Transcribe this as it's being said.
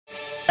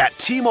At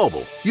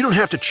T-Mobile, you don't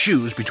have to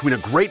choose between a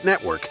great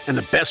network and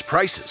the best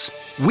prices.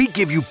 We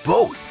give you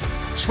both.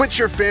 Switch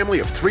your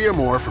family of 3 or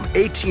more from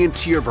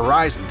AT&T or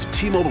Verizon to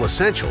T-Mobile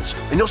Essentials,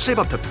 and you'll save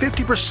up to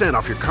 50%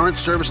 off your current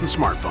service and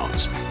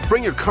smartphones.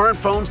 Bring your current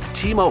phones to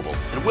T-Mobile,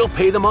 and we'll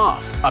pay them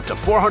off, up to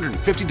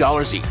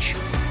 $450 each.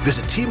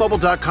 Visit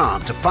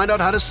T-Mobile.com to find out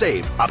how to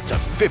save up to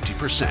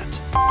 50%.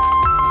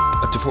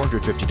 Up to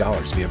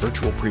 $450 via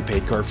virtual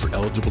prepaid card for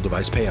eligible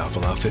device payoff.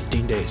 Allow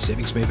 15 days.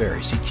 Savings may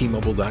vary. See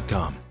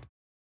T-Mobile.com.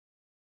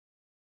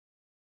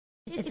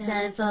 It's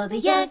time for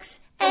the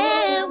X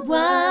and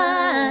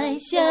Y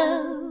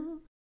Show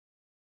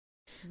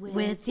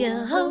with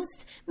your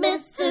host,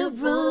 Mr.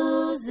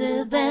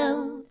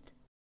 Roosevelt.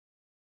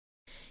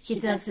 He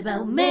talks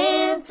about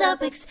man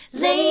topics,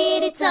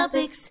 lady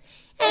topics,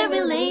 and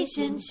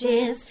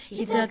relationships.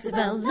 He talks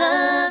about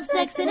love,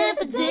 sex, and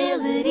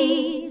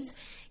infidelities.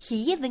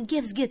 He even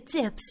gives good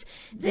tips.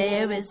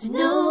 There is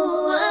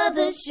no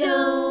other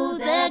show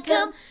that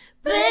compares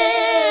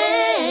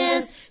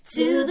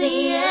to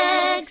the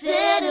X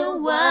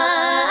and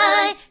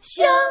Y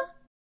Show.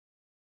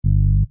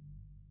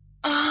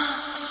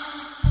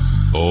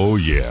 Oh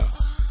yeah.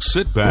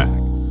 Sit back,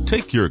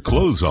 take your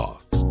clothes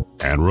off,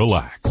 and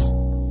relax.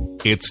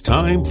 It's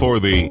time for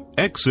the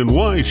X and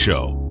Y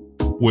Show,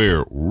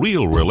 where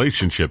real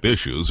relationship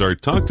issues are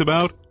talked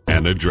about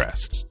and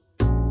addressed.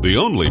 The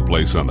only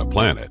place on the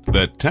planet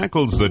that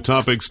tackles the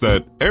topics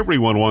that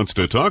everyone wants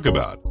to talk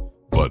about,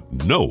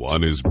 but no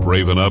one is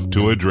brave enough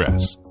to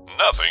address.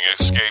 Nothing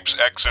escapes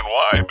X and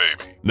Y,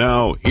 baby.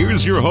 Now,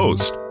 here's your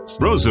host,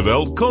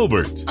 Roosevelt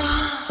Colbert.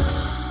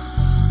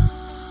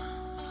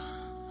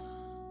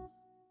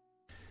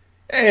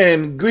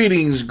 And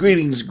greetings, and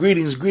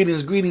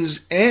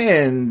greetings.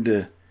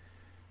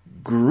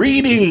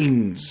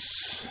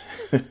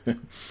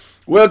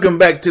 Welcome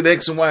back to the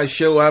X and Y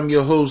Show. I'm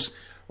your host,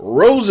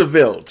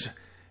 Roosevelt,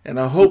 and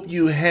I hope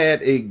you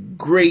had a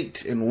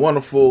great and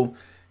wonderful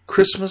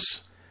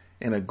Christmas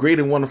and a great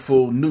and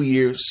wonderful New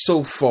Year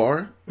so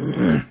far.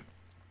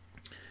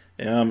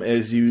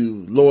 As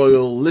you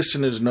loyal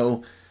listeners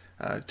know,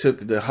 I took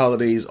the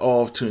holidays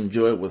off to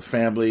enjoy it with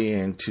family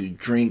and to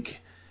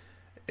drink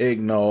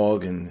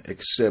eggnog and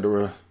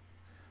etc.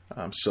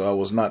 So I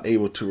was not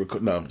able to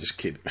record. No, I'm just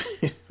kidding.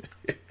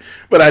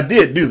 But I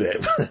did do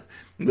that.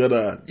 But,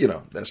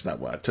 that's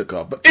not why I took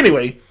off. But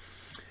anyway,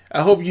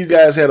 I hope you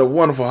guys had a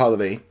wonderful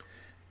holiday.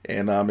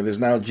 And it is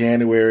now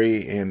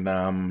January, and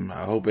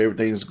I hope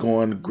everything's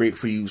going great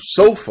for you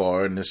so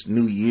far in this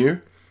new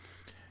year.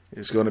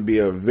 It's going to be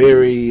a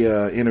very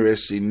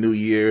interesting new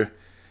year.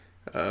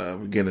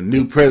 We get a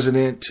new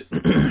president,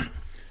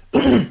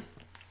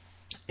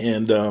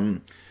 and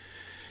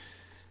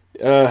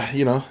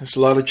it's a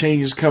lot of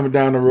changes coming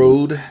down the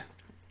road.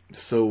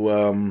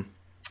 So,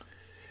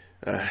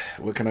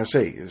 what can I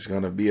say? It's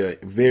going to be a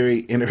very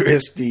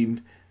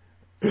interesting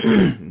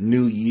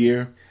new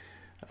year.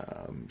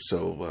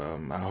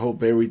 I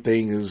hope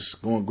everything is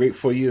going great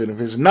for you. And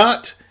if it's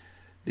not,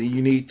 then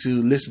you need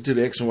to listen to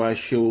the X and Y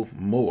Show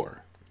more.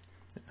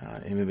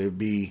 And it'll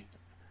be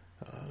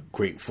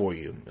great for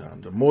you.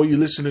 The more you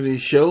listen to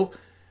this show,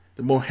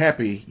 the more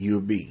happy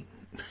you'll be.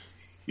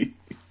 You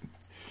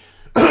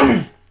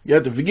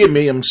have to forgive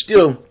me. I'm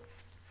still,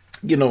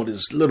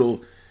 this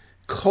little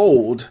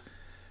cold.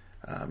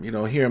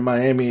 Here in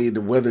Miami,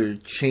 the weather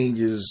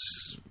changes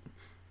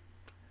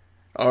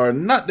are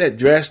not that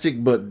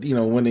drastic, but,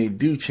 when they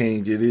do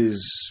change, it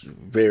is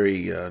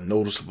very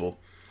noticeable.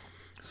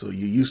 So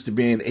you're used to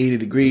being 80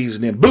 degrees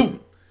and then boom,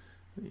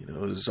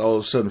 it's all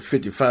of a sudden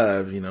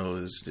 55,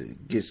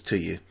 it gets to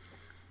you.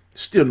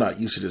 Still not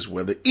used to this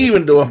weather,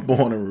 even though I'm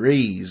born and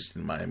raised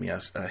in Miami. I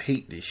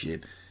hate this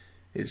shit.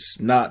 It's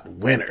not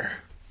winter,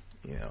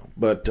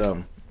 but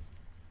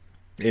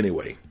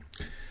anyway.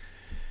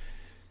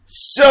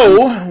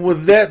 So,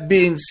 with that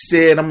being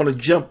said, I'm going to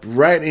jump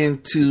right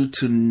into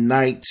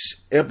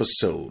tonight's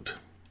episode.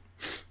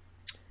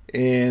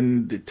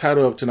 And the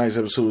title of tonight's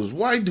episode is,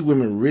 Why Do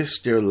Women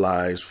Risk Their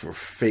Lives for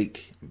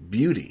Fake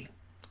Beauty?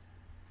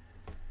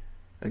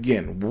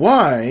 Again,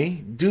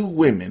 why do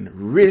women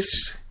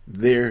risk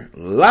their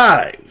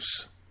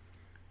lives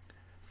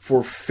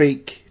for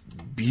fake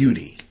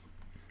beauty?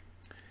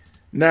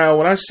 Now,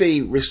 when I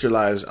say risk their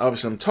lives,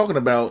 obviously I'm talking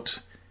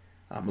about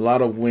a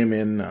lot of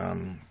women,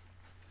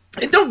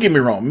 and don't get me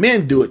wrong,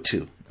 men do it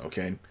too,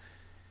 okay?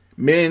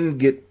 Men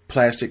get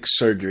plastic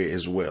surgery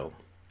as well.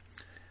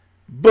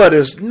 But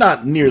it's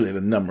not nearly the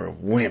number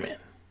of women.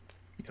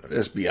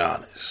 Let's be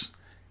honest.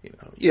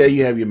 Yeah,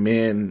 you have your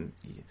men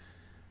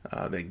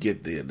that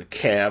get the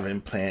calf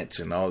implants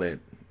and all that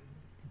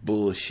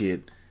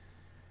bullshit.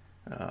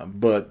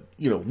 But,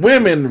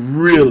 women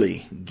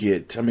really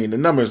get, the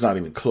number is not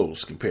even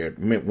close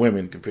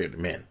women compared to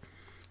men.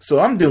 So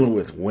I'm dealing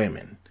with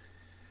women.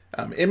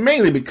 And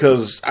mainly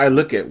because I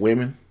look at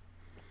women.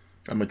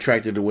 I'm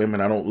attracted to women.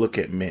 I don't look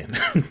at men.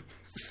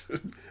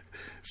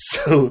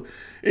 So,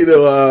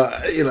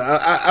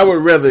 I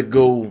would rather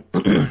go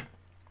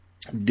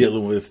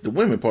dealing with the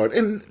women part.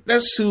 And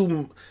that's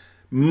who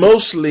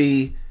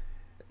mostly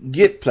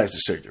get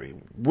plastic surgery.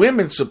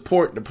 Women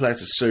support the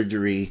plastic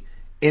surgery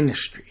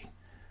industry.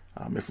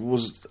 If it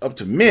was up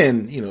to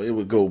men, it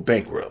would go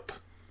bankrupt.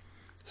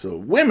 So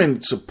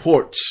women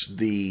supports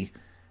the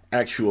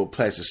actual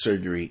plastic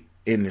surgery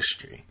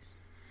industry.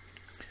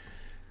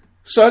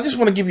 So I just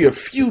want to give you a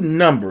few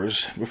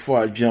numbers before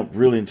I jump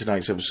really into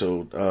tonight's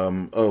episode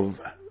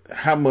of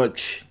how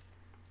much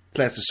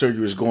plastic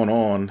surgery is going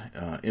on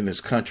in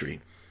this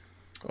country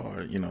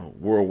or,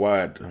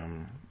 worldwide.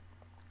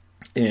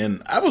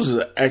 And I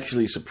was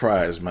actually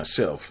surprised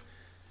myself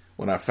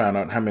when I found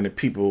out how many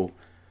people,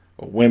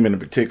 or women in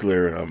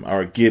particular,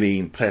 are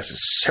getting plastic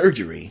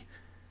surgery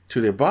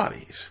to their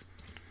bodies.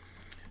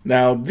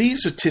 Now,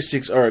 these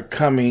statistics are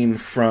coming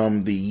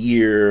from the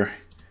year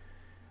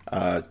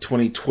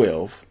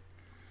 2012,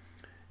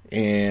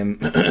 and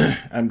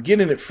I'm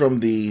getting it from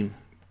the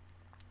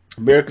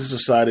American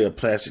Society of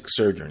Plastic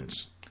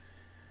Surgeons.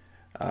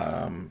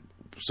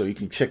 So you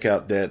can check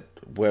out that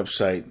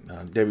website,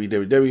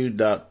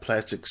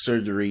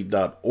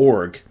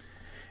 www.plasticsurgery.org,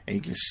 and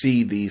you can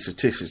see the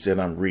statistics that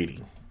I'm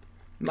reading.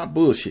 I'm not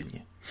bullshitting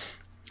you.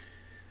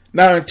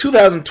 Now, in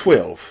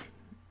 2012,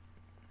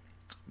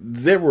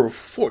 there were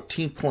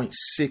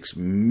 14.6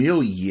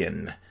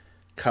 million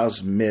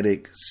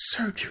cosmetic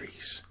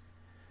surgeries.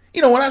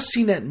 When I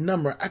seen that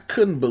number, I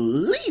couldn't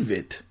believe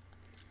it.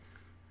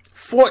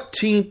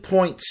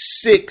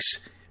 14.6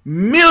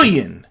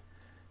 million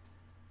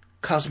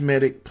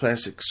cosmetic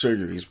plastic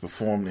surgeries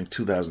performed in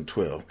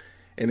 2012.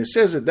 And it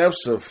says that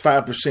was a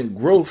 5%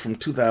 growth from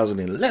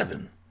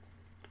 2011.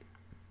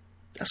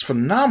 That's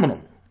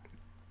phenomenal.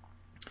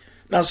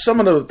 Now,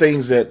 some of the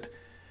things that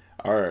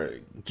are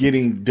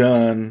getting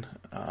done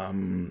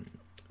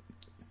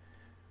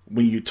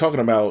when you're talking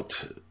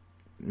about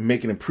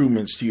making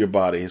improvements to your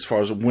body as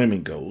far as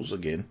women goes,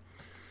 again,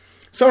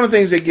 some of the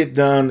things that get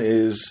done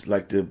is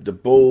like the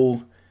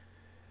Botox.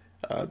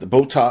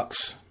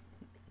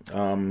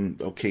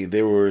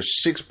 There were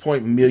 6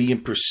 million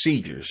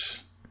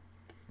procedures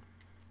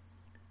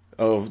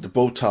of the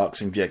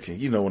Botox injection.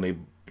 When they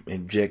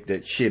inject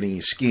that shit in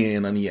your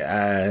skin, under your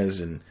eyes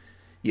and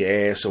your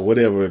ass or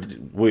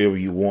wherever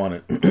you want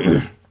it.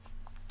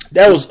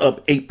 That was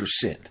up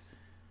 8%.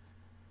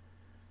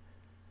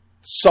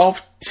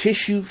 Soft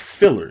tissue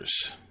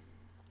fillers,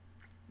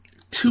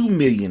 2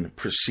 million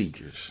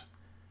procedures.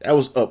 That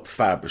was up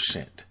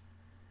 5%.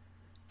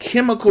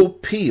 Chemical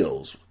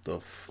peels, what the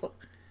fuck?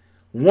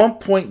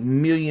 1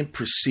 million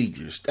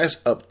procedures.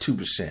 That's up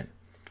 2%.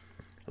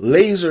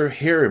 Laser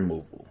hair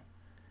removal.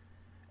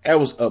 That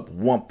was up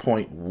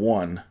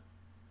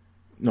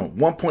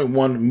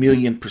 1.1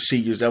 million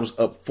procedures. That was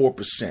up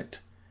 4%.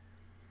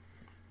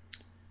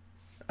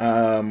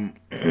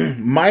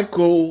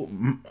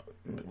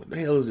 What the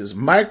hell is this?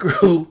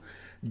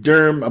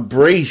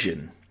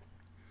 Microdermabrasion.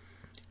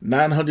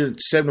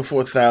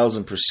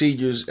 974,000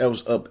 procedures. That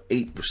was up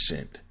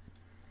 8%.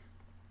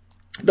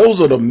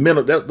 Those are the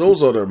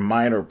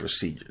minor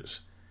procedures.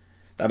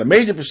 Now the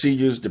major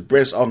procedures, the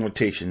breast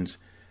augmentations,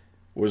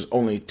 was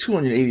only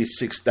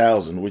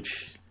 286,000,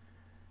 which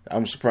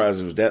I'm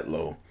surprised it was that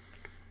low.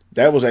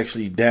 That was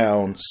actually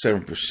down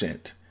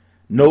 7%.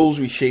 Nose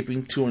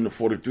reshaping,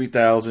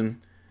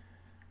 243,000.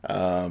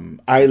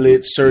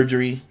 Eyelid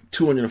surgery,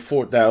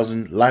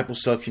 204,000.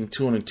 Liposuction,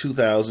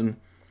 202,000.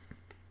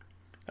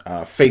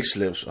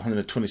 Facelifts,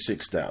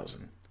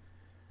 126,000.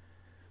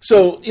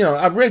 So,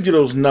 I've read you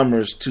those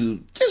numbers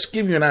to just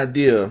give you an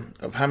idea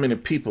of how many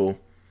people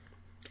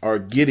are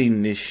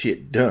getting this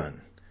shit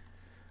done.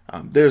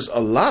 There's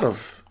a lot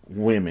of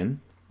women,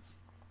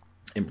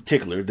 in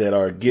particular, that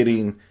are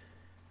getting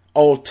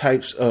all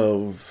types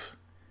of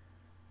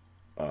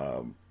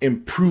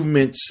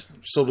improvements,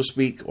 so to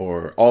speak,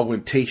 or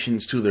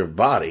augmentations to their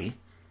body.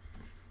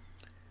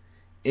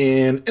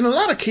 And in a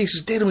lot of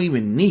cases, they don't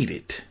even need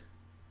it.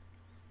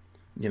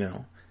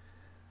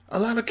 A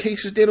lot of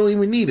cases, they don't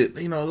even need it.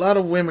 A lot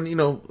of women,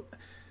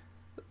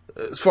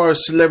 as far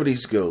as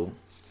celebrities go,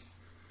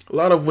 a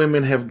lot of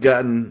women have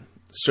gotten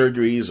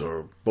surgeries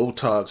or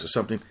Botox or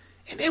something,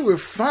 and they were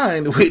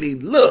fine the way they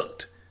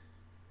looked,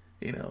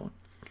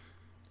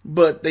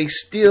 But they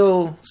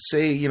still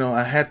say,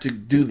 I have to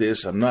do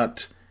this. I'm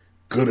not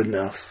good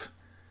enough.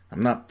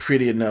 I'm not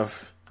pretty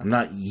enough. I'm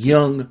not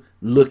young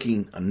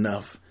looking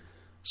enough.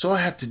 So I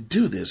have to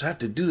do this. I have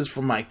to do this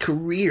for my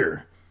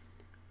career.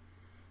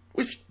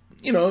 Which,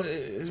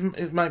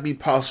 it might be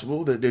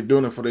possible that they're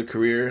doing it for their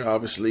career,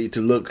 obviously,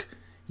 to look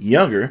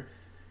younger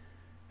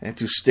and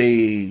to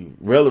stay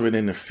relevant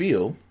in the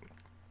field,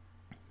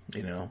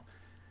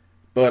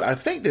 But I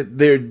think that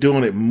they're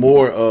doing it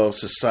more of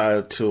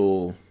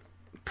societal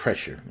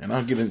pressure. And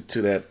I'll get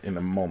into that in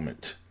a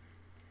moment.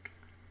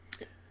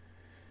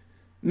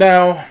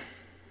 Now,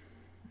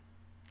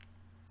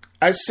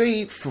 I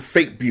say for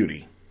fake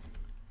beauty.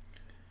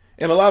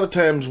 And a lot of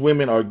times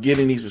women are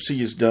getting these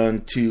procedures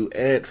done to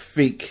add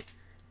fake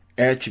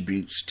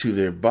attributes to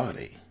their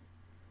body.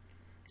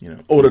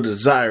 Or the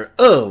desire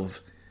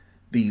of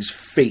these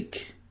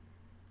fake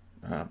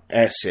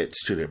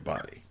assets to their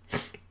body.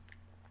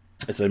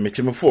 As I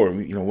mentioned before,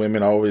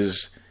 women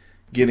always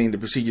getting the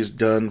procedures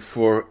done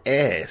for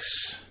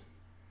ass,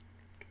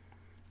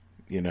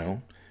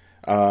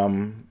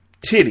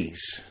 titties,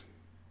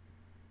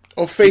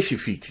 or facial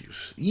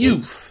features,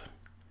 youth,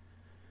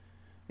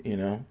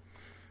 or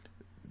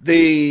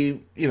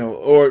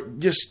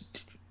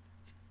just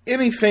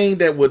anything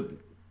that would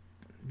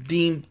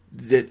deem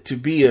that to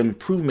be an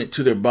improvement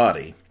to their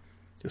body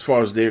as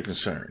far as they're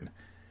concerned.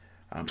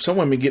 Some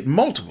women get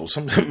multiple.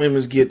 Some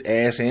women get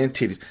ass and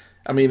titties.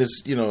 I mean,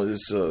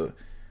 it's a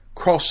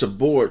cross the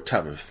board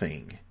type of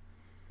thing.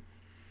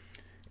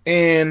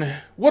 And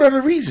what are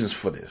the reasons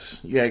for this?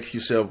 You ask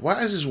yourself,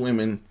 why is this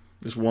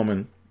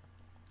woman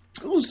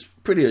who's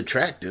pretty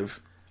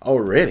attractive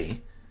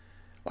already,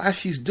 why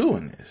she's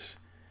doing this?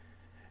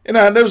 And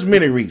there's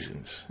many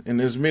reasons. And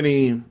there's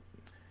many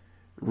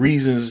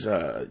reasons,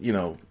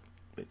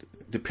 it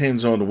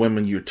depends on the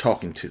women you're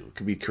talking to. It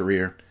could be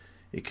career.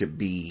 It could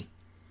be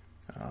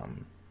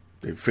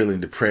they're feeling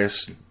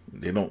depressed.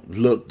 They don't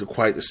look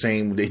quite the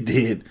same they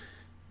did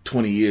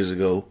 20 years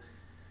ago.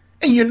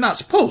 And you're not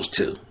supposed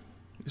to.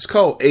 It's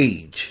called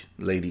age,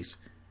 ladies.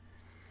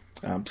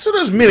 So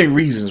there's many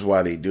reasons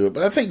why they do it.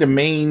 But I think the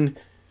main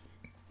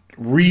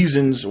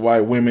reasons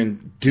why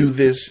women do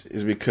this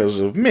is because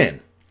of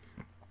men.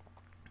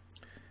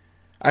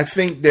 I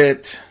think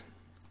that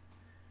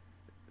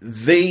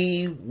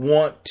they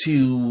want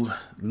to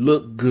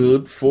look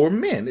good for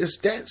men. It's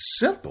that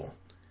simple.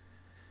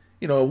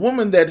 A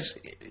woman that's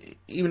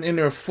even in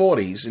their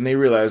 40s and they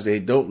realize they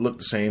don't look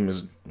the same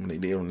as when they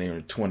did when they were in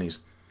their 20s.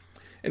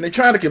 And they're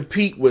trying to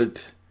compete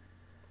with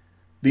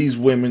these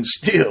women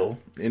still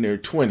in their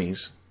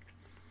 20s.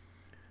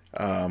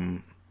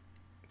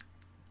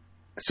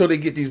 So they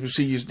get these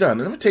procedures done.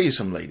 And let me tell you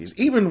something, ladies.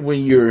 Even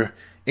when you're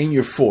in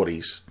your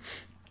 40s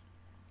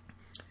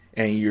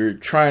and you're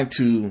trying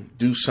to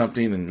do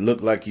something and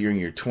look like you're in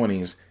your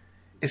 20s,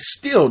 it's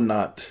still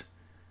not,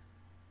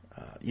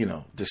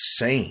 the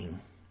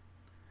same.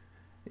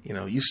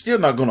 You're still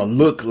not going to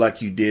look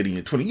like you did in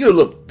your 20s. You'll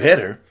look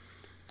better,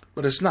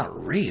 but it's not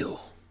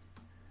real.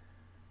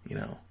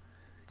 You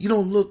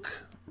don't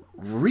look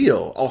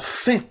real,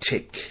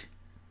 authentic.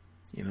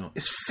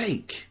 It's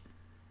fake.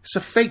 It's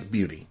a fake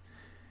beauty.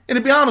 And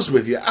to be honest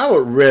with you, I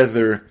would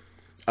rather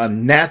a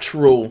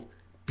natural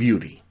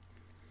beauty.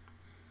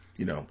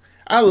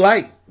 I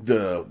like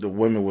the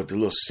women with the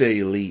little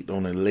cellulite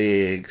on their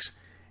legs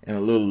and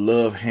the little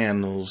love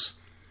handles.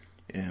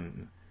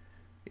 And,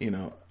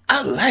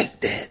 I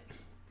like that.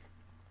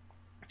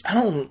 I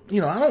don't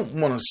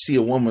want to see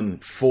a woman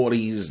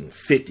 40s and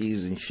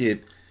 50s and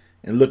shit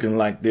and looking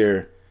like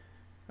they're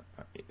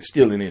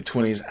still in their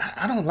 20s.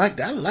 I don't like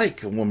that. I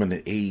like a woman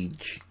that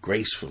age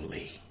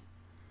gracefully.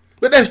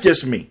 But that's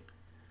just me.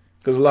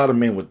 Because a lot of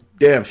men would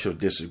damn sure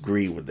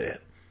disagree with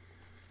that.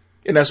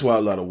 And that's why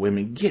a lot of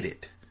women get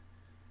it.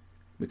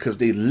 Because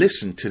they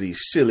listen to these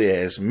silly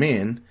ass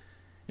men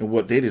and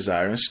what they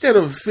desire instead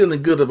of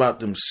feeling good about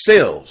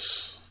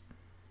themselves.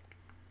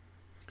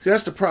 See,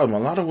 that's the problem. A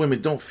lot of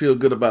women don't feel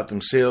good about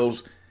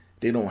themselves.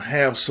 They don't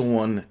have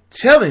someone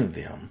telling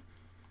them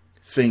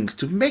things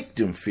to make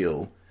them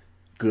feel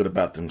good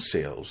about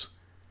themselves.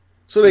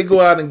 So they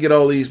go out and get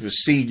all these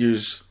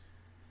procedures,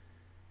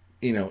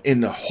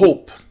 in the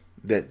hope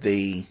that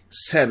they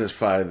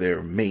satisfy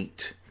their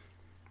mate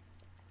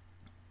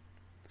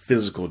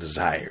physical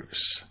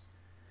desires.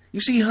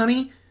 You see,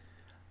 honey,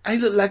 I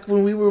look like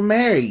when we were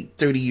married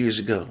 30 years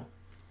ago.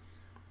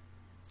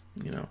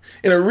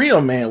 And a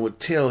real man would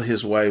tell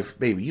his wife,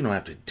 baby, you don't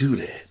have to do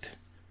that.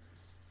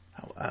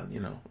 I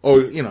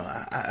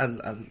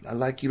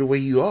like you the way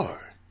you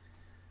are.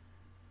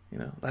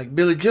 Like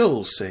Billy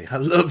Joel say, I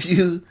love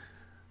you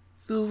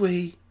the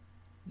way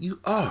you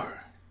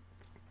are.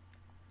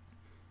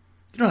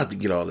 You don't have to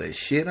get all that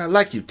shit. I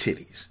like your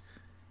titties.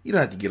 You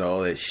don't have to get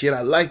all that shit.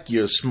 I like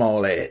your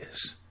small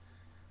ass.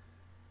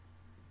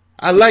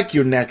 I like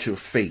your natural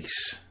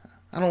face.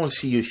 I don't want to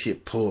see your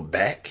shit pulled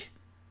back.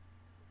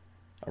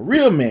 A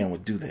real man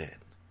would do that.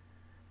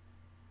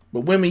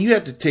 But women, you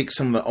have to take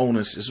some of the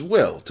onus as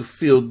well to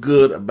feel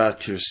good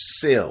about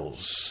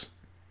yourselves.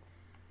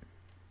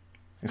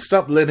 And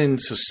stop letting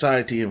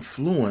society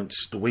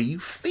influence the way you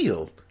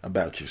feel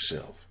about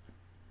yourself.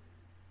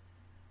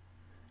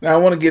 Now, I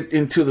want to get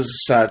into the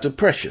societal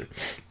pressure.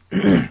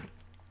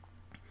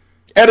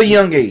 At a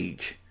young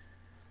age,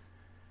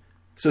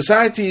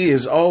 society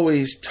is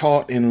always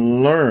taught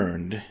and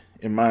learned,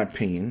 in my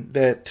opinion,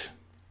 that,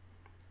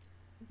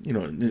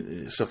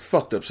 it's a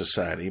fucked up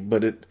society,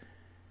 but it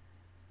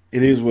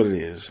is what it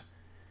is.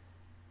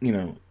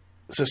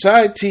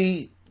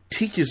 Society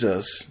teaches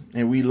us,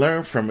 and we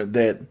learn from it,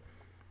 that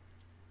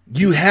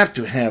you have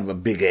to have a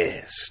big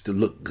ass to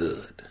look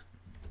good.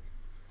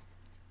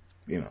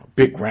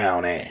 Big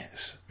round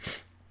ass.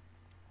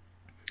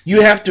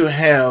 You have to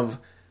have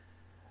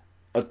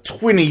a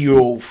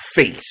 20-year-old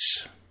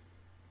face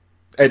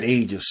at the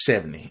age of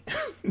 70.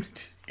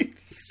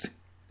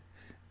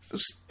 Some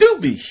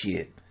stupid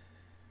shit.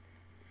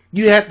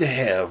 You have to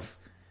have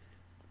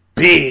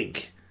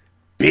big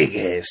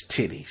ass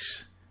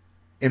titties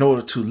in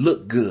order to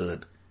look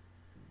good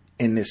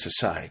in this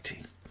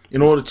society.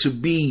 in order to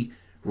be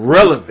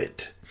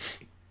relevant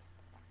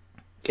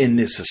in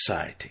this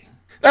society.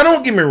 Now,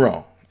 don't get me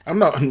wrong. I'm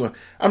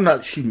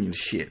not shooting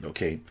shit,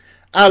 okay?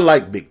 I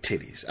like big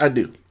titties. I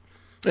do.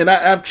 And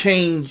I've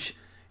changed,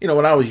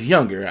 when I was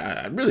younger,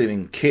 I really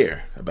didn't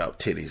care about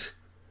titties.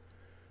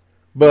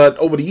 But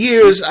over the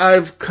years,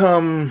 I've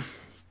come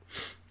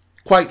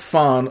quite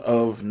fond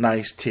of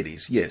nice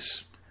titties.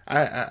 Yes,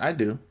 I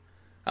do.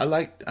 I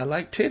like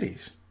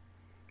titties.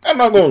 I'm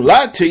not going to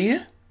lie to you.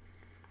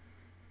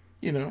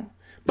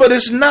 But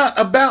it's not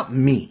about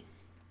me,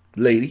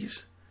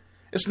 ladies.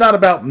 It's not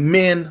about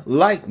men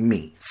like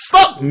me.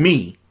 Fuck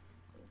me.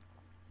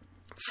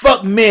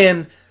 Fuck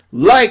men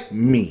like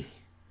me.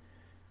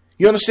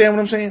 You understand what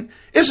I'm saying?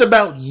 It's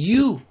about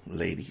you,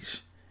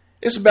 ladies.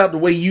 It's about the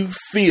way you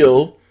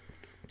feel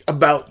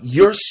about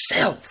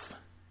yourself.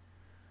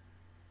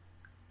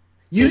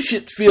 You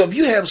should feel, if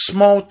you have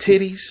small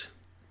titties,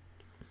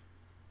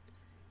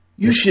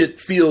 you should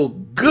feel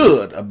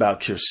good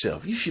about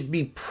yourself. You should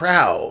be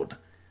proud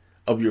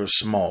of your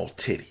small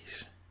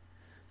titties.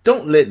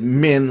 Don't let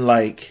men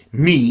like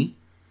me,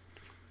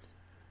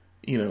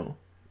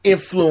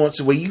 influence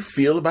the way you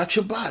feel about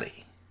your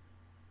body.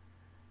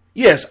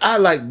 Yes, I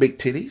like big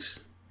titties.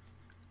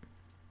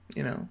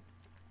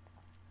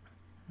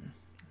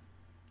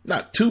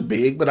 Not too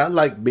big, but I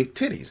like big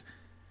titties.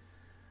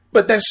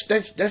 But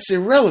that's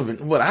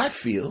irrelevant what I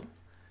feel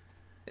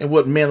and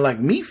what men like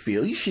me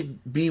feel. You should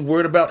be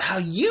worried about how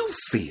you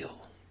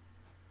feel.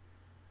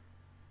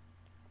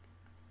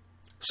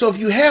 So if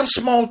you have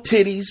small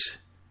titties,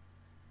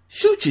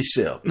 shoot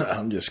yourself. No,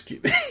 I'm just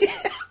kidding.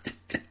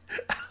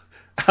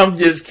 I'm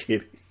just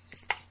kidding.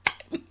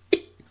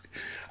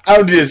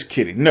 I'm just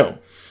kidding. No.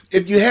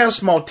 If you have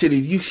small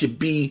titties, you should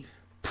be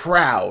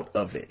proud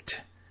of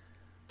it.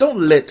 Don't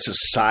let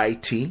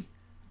society,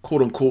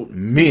 quote unquote,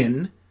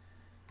 men,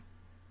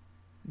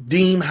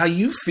 deem how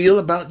you feel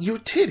about your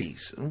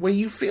titties and the way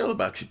you feel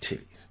about your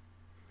titties.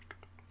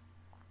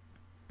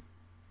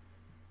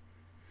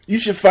 You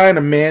should find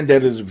a man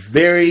that is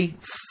very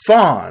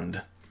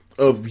fond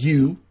of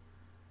you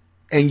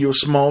and your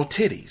small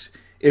titties.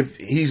 If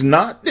he's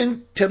not,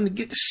 then tell him to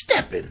get to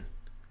stepping.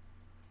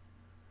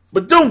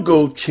 But don't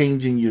go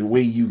changing your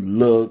way you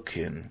look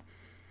and,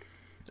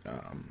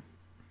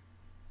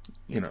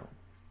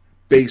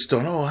 based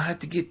on, I have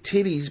to get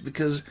titties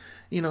because,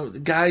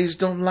 the guys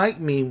don't like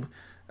me.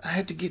 I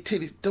have to get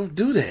titties. Don't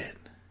do that.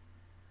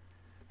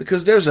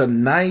 Because there's a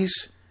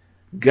nice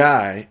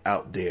guy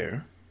out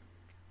there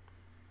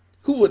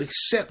who would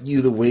accept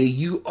you the way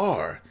you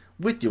are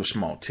with your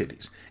small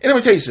titties. And let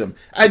me tell you something.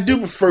 I do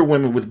prefer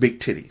women with big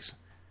titties.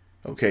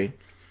 Okay?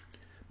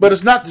 But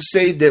it's not to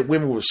say that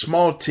women with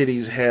small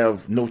titties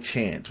have no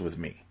chance with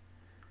me.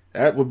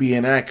 That would be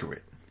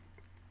inaccurate.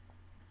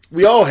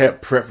 We all have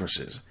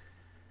preferences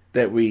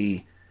that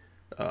we,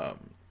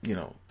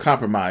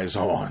 compromise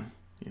on.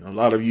 A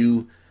lot of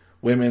you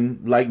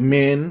women like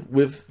men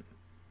with,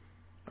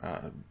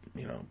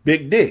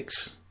 big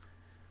dicks.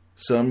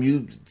 Some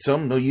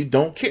know you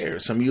don't care.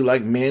 Some of you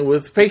like men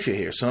with facial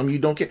hair. Some of you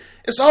don't care.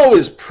 It's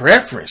always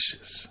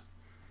preferences.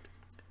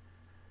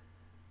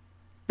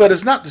 But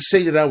it's not to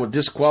say that I would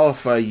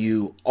disqualify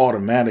you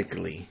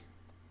automatically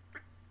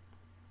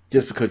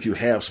just because you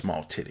have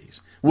small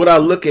titties. Would I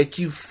look at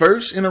you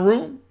first in a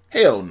room?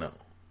 Hell no.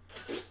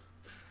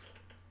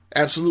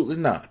 Absolutely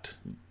not.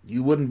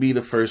 You wouldn't be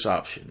the first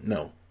option.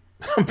 No.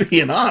 I'm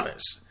being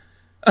honest.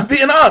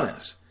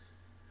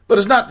 But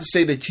it's not to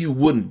say that you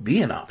wouldn't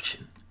be an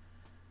option.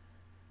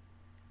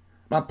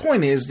 My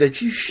point is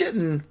that you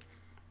shouldn't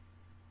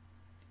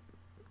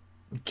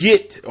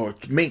get or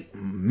make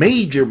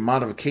major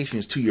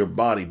modifications to your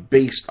body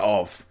based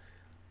off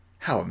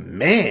how a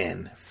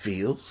man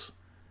feels.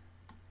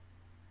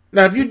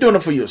 Now, if you're doing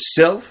it for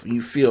yourself,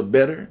 you feel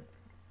better,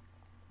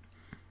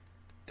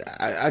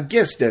 I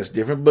guess that's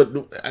different. But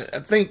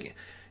I think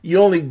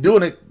you're only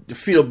doing it to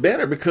feel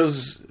better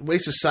because the way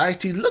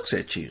society looks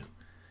at you.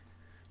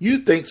 You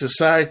think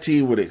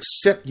society would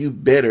accept you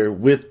better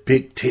with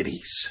big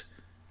titties.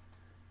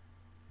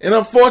 And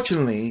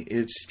unfortunately,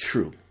 it's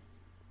true.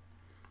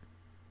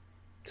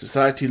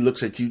 Society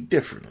looks at you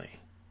differently.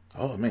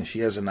 Oh, man, she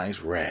has a nice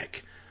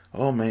rack.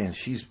 Oh, man,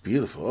 she's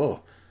beautiful. Oh,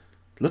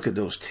 look at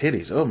those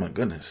titties. Oh, my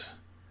goodness.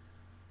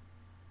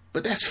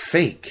 But that's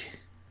fake.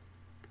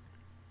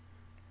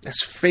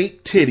 That's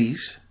fake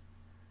titties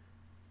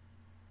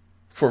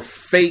for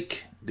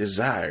fake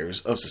desires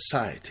of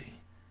society.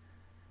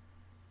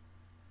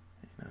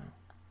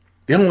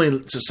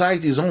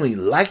 Society is only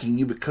liking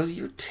you because of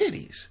your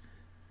titties.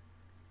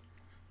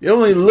 They're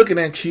only looking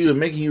at you and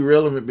making you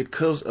relevant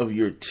because of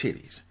your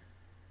titties,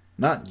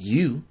 not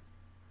you.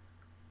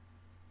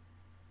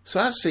 So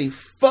I say,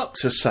 fuck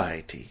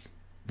society,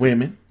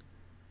 women.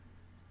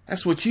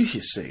 That's what you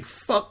should say.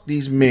 Fuck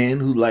these men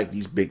who like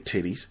these big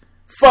titties.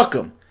 Fuck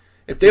them.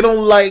 If they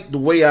don't like the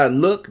way I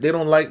look, they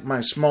don't like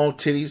my small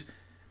titties,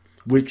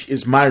 which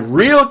is my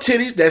real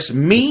titties, that's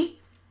me,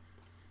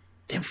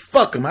 then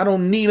fuck them. I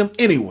don't need them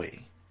anyway.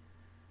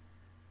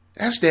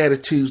 That's the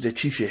attitudes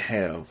that you should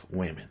have,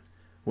 women.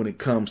 when it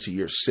comes to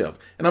yourself.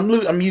 And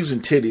I'm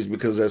using titties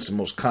because that's the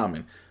most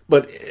common.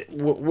 But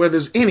whether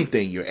it's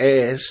anything, your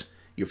ass,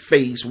 your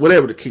face,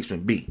 whatever the case may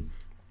be,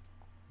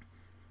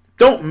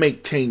 don't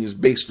make changes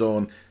based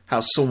on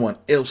how someone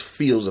else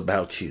feels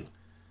about you.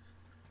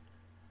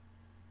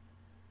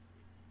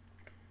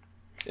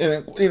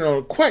 And,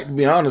 quite to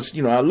be honest,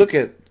 I look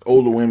at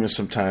older women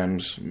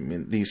sometimes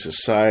in these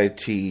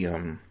celebrity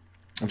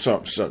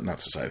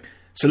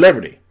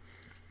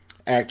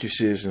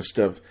actresses and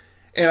stuff.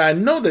 And I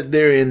know that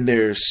they're in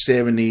their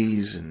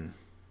 70s and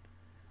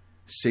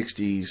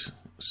 60s,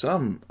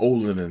 some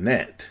older than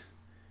that.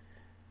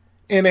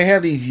 And they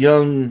have these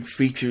young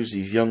features,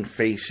 these young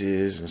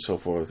faces and so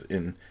forth.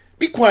 And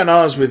be quite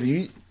honest with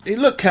you, they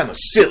look kind of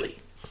silly.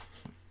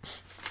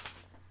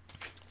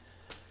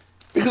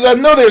 Because I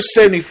know they're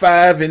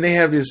 75 and they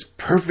have this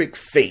perfect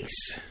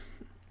face.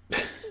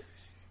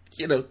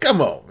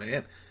 Come on,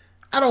 man.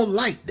 I don't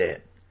like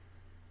that.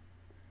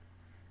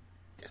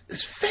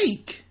 It's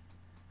fake.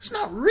 It's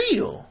not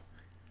real.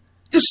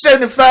 You're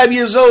 75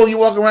 years old, you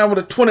walk around with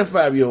a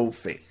 25-year-old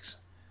face.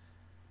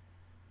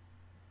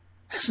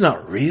 That's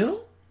not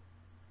real.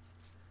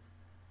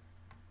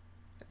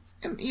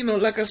 And,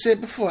 like I said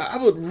before, I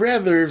would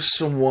rather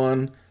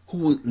someone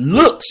who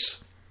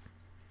looks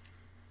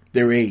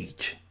their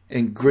age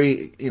and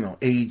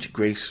age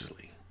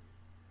gracefully.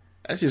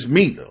 That's just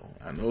me, though.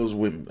 I know there's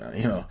women,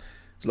 there's a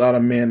lot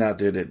of men out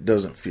there that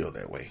doesn't feel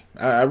that way.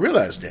 I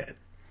realize that.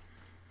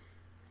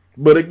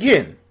 But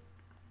again,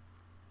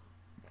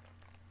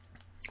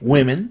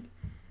 women,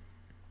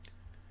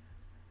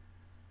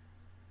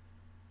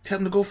 tell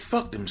them to go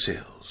fuck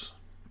themselves.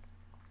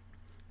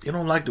 They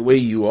don't like the way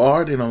you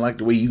are. They don't like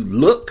the way you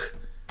look.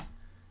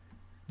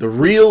 The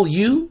real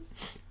you.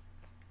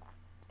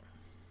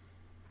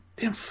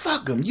 Then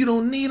fuck them. You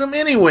don't need them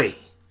anyway.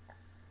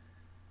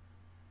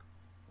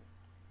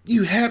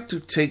 You have to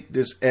take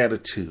this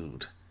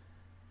attitude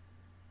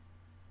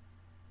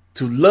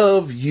to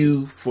love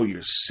you for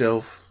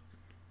yourself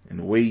and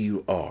the way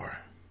you are.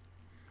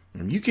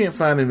 And if you can't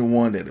find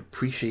anyone that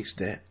appreciates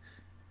that,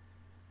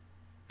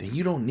 then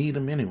you don't need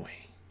them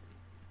anyway.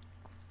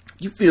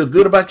 You feel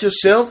good about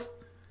yourself.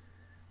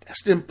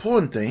 That's the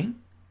important thing.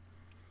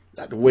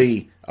 Not the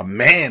way a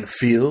man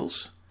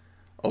feels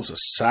or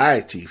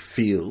society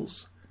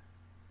feels.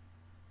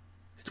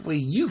 It's the way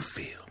you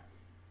feel.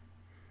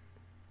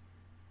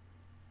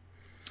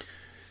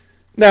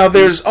 Now,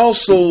 there's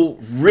also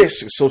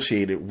risk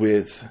associated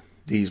with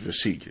these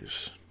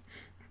procedures.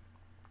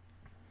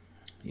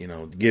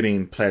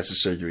 Getting plastic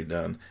surgery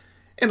done.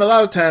 And a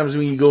lot of times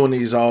when you go in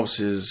these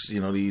offices,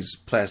 these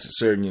plastic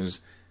surgeons,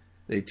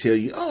 they tell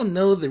you, oh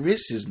no, the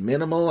risk is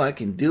minimal. I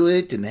can do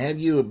it and have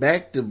you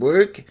back to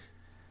work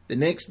the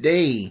next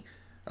day.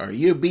 Or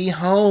you'll be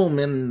home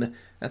in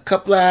a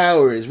couple of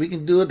hours. We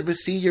can do the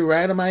procedure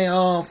right in my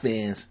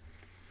office.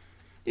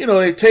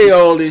 They tell you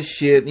all this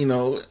shit,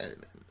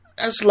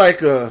 That's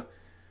like a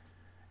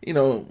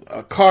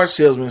car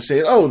salesman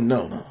said, oh,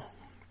 no.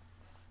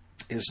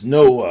 It's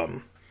no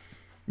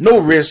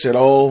risk at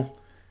all.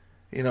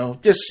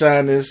 Just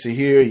sign this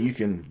here. You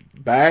can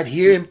buy it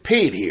here and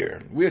pay it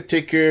here. We'll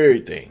take care of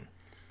everything.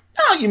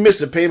 Oh, you missed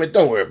the payment.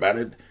 Don't worry about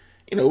it.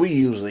 We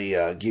usually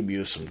give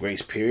you some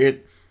grace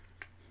period.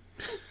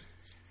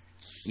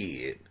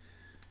 Shit.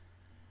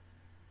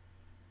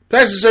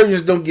 Plastic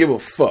surgeons don't give a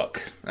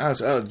fuck.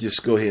 I'll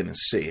just go ahead and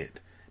say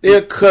it.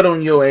 They'll cut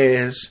on your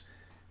ass.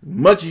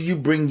 Much as you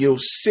bring your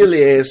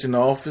silly ass in the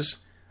office.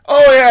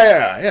 Oh,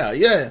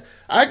 yeah.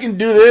 I can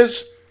do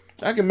this.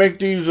 I can make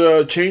these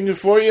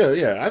changes for you.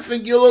 Yeah, I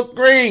think you look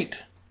great.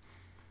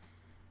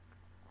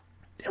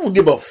 They don't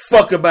give a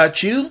fuck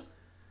about you.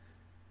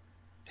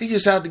 They're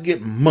just out to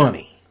get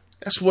money.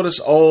 That's what it's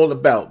all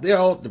about. They're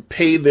out to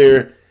pay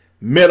their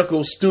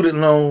medical student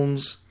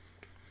loans.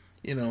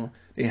 Their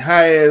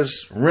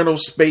high-ass rental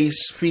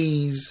space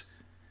fees.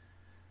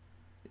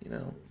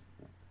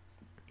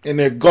 And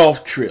their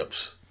golf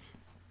trips.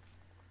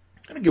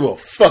 They don't give a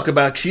fuck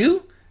about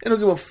you. They don't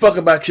give a fuck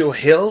about your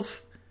health.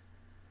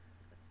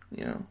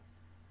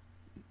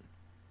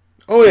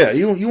 Oh yeah,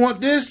 you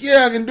want this?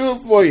 Yeah, I can do it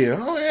for you.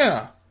 Oh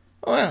yeah.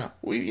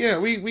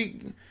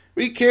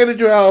 We cater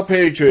to our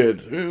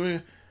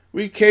patriots.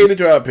 We cater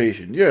to our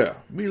patients. Yeah,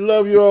 we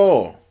love you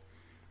all.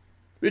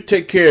 We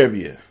take care of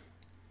you.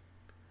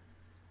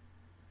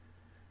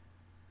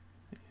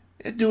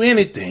 They do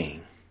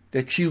anything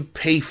that you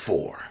pay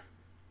for.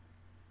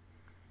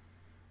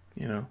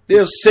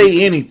 They'll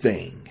say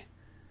anything,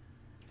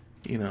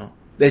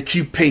 that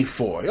you pay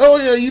for. Oh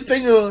yeah, you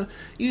think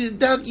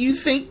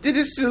that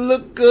this will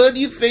look good?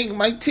 You think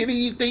my titty?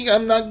 You think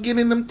I'm not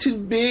getting them too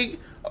big?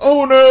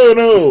 Oh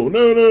no,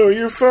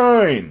 you're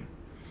fine.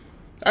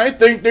 I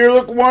think they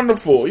look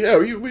wonderful. Yeah,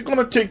 we're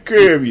gonna take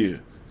care of you.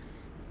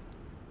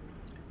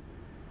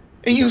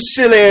 And you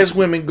silly ass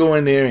women go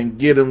in there and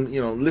get them,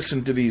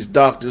 listen to these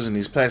doctors and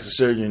these plastic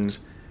surgeons,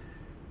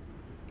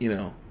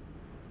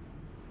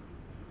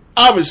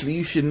 Obviously,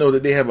 you should know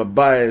that they have a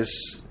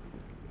biased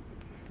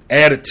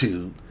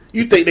attitude.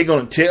 You think they're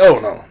going to tell, oh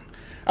no,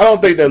 I don't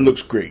think that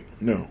looks great.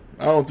 No,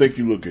 I don't think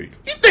you look good.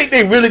 You think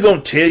they really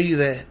gonna tell you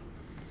that?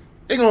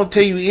 They're gonna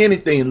tell you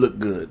anything look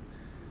good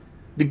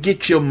to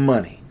get your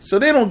money. So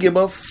they don't give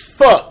a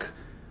fuck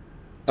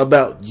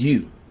about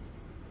you.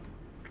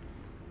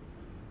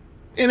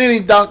 And any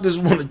doctors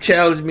want to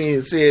challenge me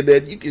and say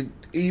that, you can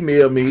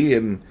email me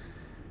and,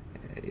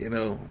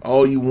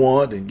 all you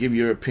want and give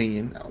your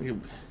opinion.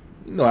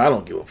 I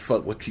don't give a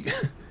fuck what you...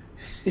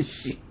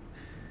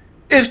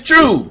 It's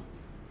true.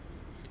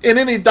 And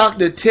any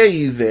doctor tell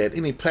you that,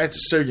 any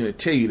plastic surgeon will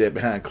tell you that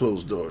behind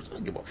closed doors. I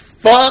don't give a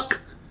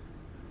fuck.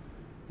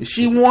 If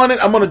she want it,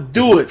 I'm going to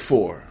do it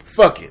for her.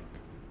 Fuck it.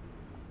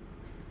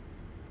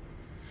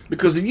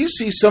 Because if you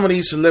see some of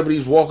these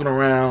celebrities walking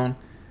around,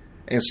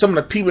 and some of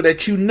the people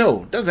that you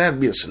know, doesn't have to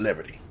be a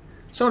celebrity,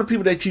 some of the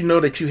people that you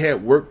know that you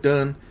had work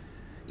done,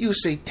 you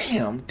say,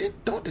 damn,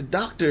 don't the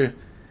doctor,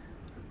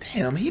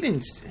 damn, he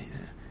didn't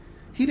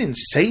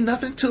say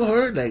nothing to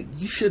her, like,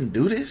 you shouldn't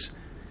do this.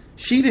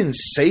 She didn't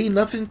say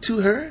nothing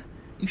to her,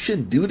 you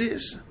shouldn't do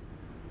this.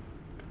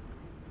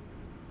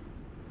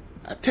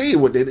 I tell you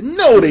what, they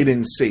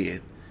didn't say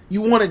it.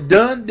 You want it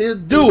done, they'll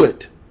do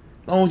it,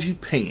 as long as you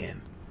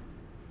paying.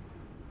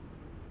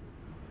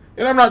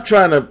 And I'm not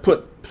trying to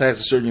put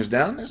plastic surgeons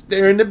down.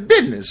 They're in the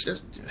business.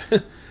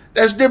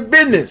 That's their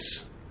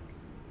business.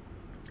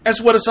 That's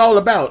what it's all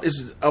about.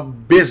 It's a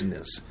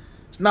business.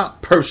 It's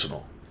not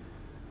personal.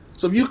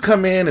 So if you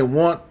come in and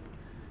want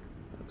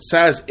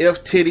size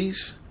F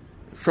titties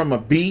from a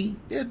B,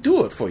 they'll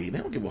do it for you. They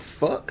don't give a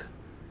fuck.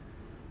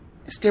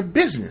 It's their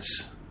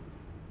business.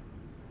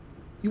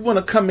 You want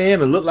to come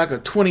in and look like a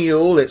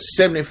 20-year-old at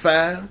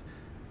 75,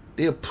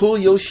 they'll pull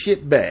your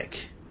shit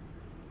back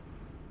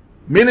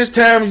many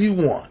times you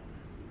want.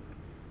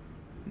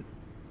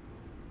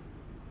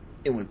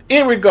 And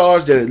in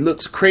regards that it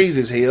looks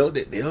crazy as hell,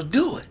 that they'll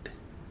do it.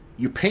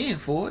 You're paying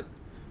for it.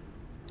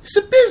 It's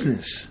a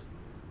business.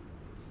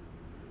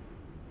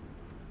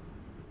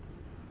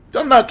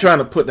 I'm not trying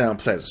to put down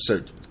plastic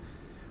surgeons,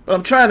 but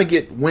I'm trying to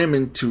get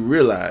women to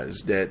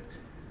realize that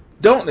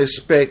don't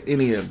expect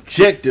any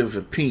objective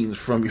opinions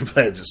from your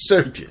plastic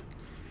surgeon.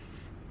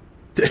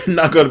 They're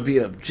not going to be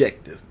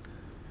objective.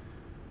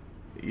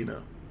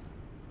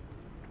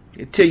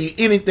 They tell you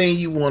anything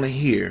you want to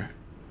hear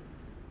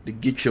to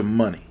get your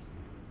money.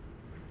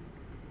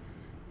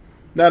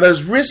 Now,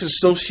 there's risks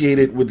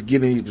associated with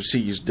getting these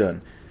procedures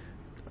done.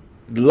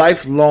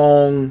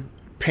 Lifelong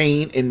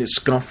pain and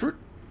discomfort.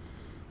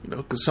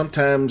 Because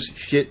sometimes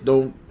shit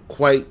don't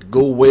quite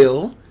go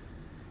well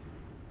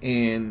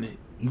and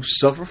you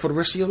suffer for the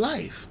rest of your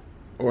life.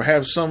 Or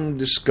have some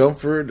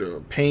discomfort or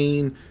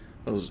pain,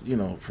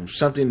 from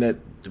something that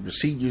the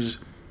procedures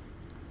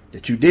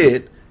that you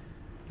did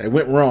that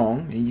went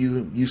wrong, and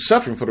you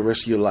suffering for the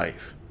rest of your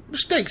life.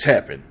 Mistakes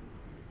happen.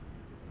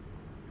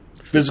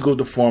 Physical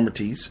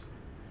deformities.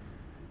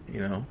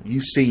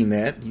 You've seen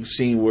that. You've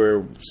seen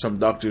where some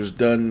doctors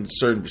done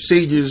certain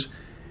procedures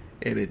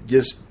and it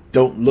just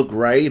don't look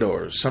right,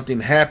 or something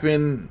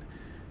happened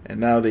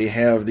and now they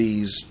have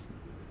these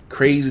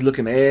crazy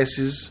looking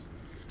asses,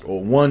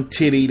 or one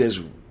titty that's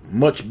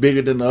much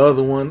bigger than the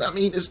other one. I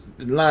mean,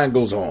 the line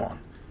goes on.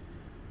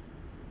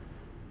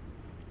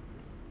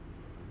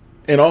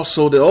 And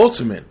also the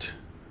ultimate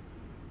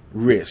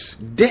risk,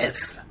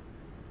 death.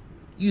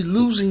 You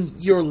losing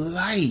your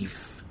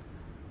life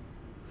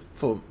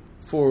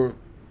for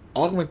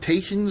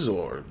augmentations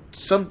or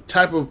some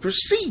type of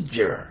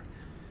procedure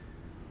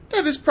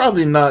that is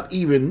probably not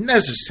even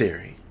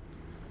necessary.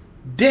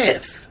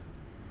 Death.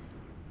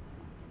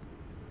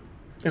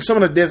 And some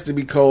of the deaths to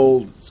be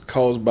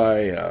caused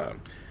by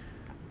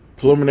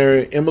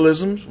pulmonary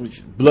embolisms, which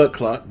is blood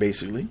clot,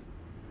 basically.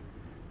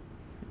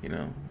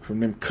 From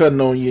them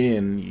cutting on you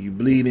and you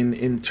bleeding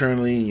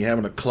internally and you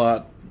having a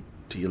clot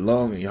to your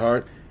lung and your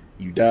heart,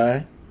 you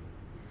die.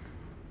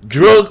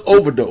 Drug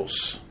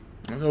overdose.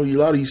 I know a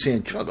lot of you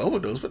saying drug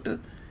overdose, but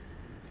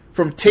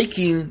from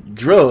taking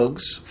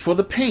drugs for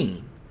the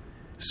pain.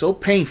 So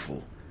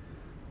painful.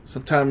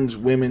 Sometimes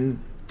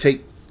women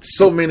take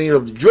so many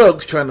of the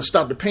drugs trying to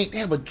stop the pain, they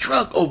have a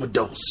drug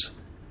overdose.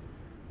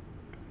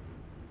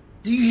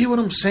 Do you hear what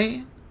I'm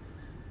saying?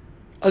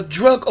 A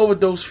drug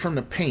overdose from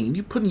the pain.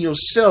 You're putting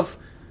yourself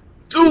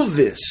through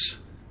this.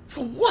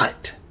 For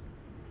what?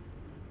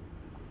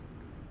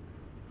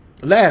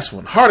 Last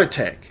one, heart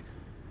attack.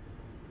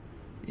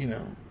 You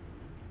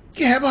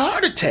can have a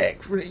heart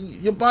attack.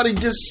 Your body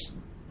just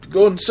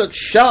go in such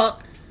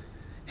shock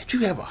that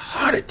you have a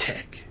heart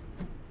attack.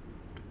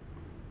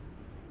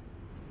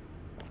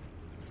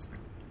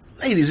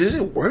 Ladies, is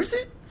it worth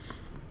it?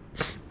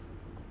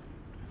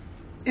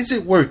 Is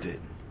it worth it?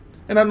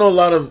 And I know a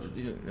lot of,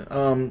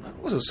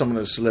 some of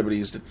the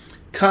celebrities?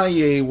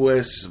 Kanye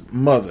West's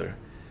mother,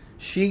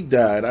 she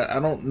died. I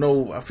don't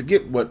know, I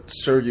forget what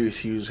surgery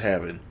she was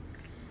having.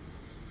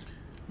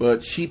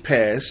 But she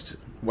passed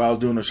while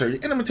doing her surgery.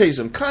 And I'm going to tell you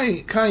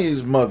something.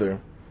 Kanye's mother,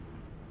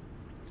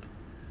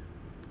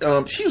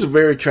 she was a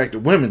very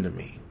attractive woman to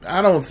me.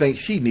 I don't think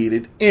she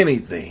needed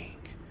anything.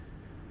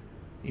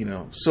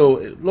 So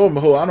lo and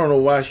behold, I don't know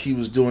why she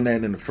was doing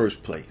that in the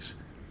first place.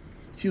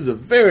 She was a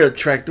very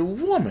attractive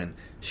woman.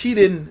 She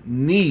didn't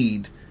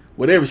need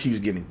whatever she was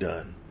getting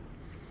done.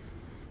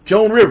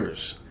 Joan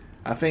Rivers,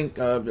 I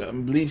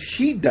believe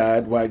she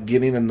died while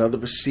getting another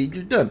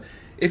procedure done.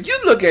 If you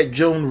look at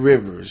Joan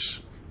Rivers,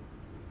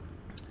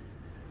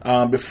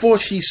 before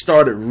she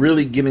started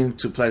really getting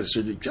into plastic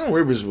surgery, Joan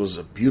Rivers was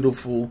a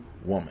beautiful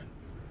woman.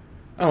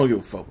 I don't give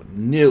a fuck what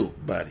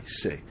nobody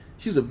say.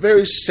 She's a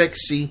very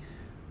sexy,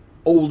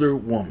 older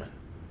woman.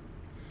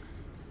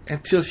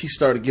 Until she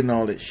started getting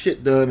all that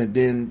shit done, and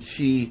then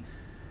she,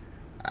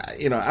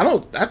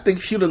 I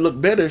think she would have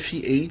looked better if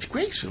she aged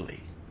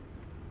gracefully.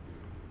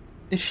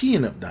 And she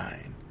ended up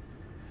dying.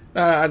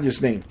 I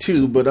just named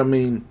two, but I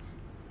mean,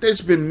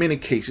 there's been many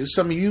cases.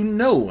 Some of you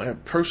know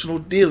have personal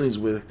dealings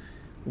with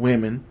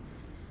women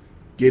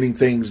getting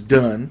things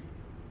done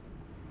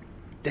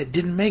that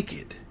didn't make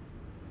it.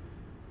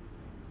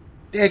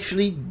 They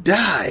actually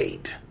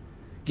died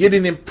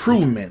getting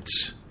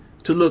improvements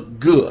to look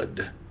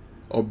good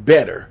or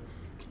better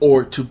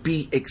or to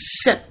be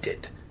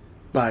accepted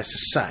by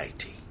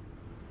society.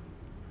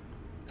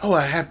 Oh,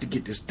 I have to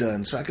get this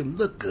done so I can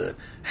look good.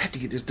 I have to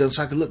get this done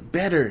so I can look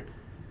better.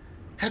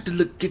 I have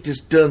to get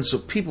this done so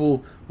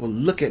people will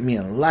look at me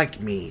and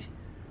like me.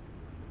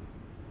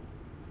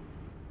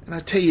 And I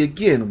tell you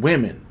again,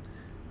 women,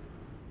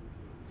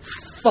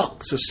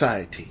 fuck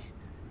society.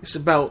 It's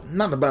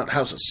not about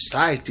how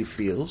society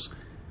feels.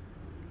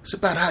 It's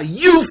about how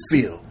you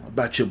feel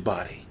about your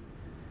body.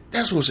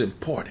 That's what's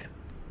important.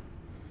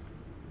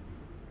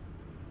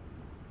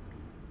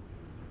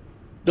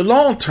 The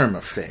long-term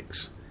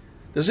effects.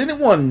 Does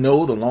anyone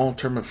know the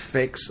long-term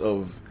effects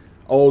of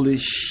all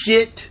this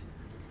shit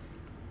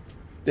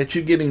that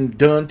you're getting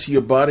done to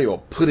your body or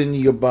put into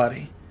your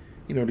body?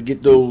 To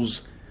get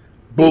those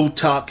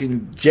Botox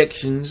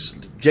injections,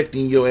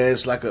 injecting your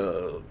ass like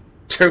a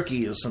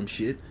turkey or some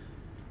shit.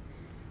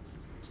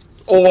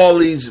 Or all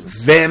these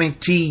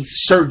vanity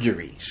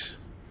surgeries.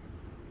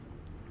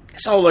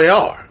 That's all they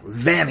are.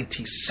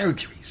 Vanity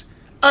surgeries.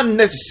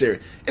 Unnecessary.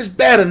 It's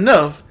bad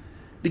enough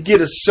to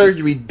get a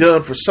surgery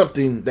done for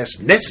something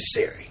that's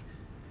necessary.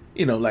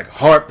 Like a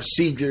heart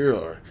procedure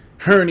or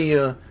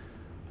hernia,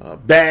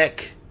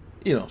 back,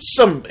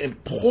 some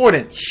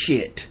important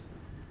shit.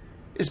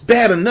 It's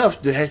bad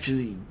enough to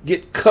actually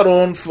get cut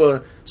on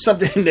for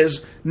something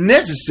that's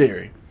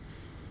necessary.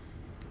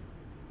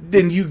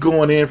 Then you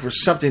going in for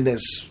something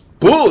that's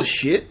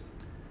bullshit.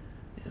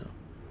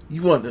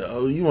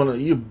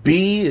 You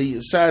B,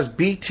 a size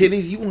B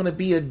titties, you want to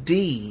be a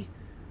D.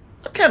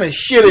 What kind of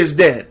shit is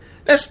that?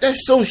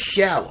 That's so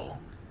shallow.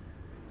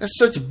 That's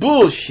such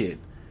bullshit.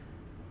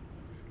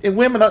 And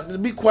women, to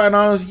be quite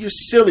honest, you're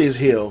silly as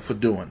hell for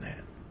doing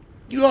that.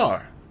 You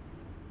are.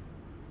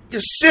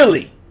 You're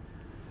silly.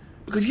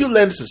 Because you're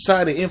letting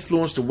society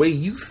influence the way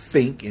you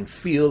think and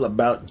feel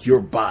about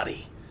your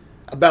body.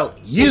 About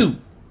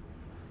you.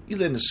 You're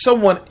letting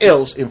someone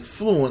else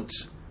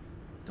influence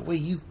the way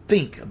you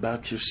think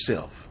about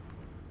yourself.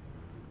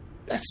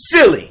 That's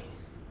silly.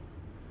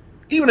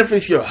 Even if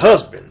it's your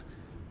husband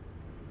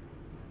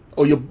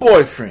or your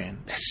boyfriend,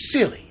 that's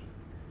silly.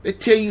 They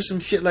tell you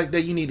some shit like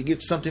that, you need to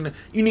get something,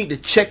 you need to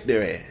check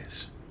their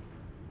ass.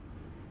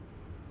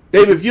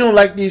 Baby, if you don't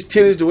like these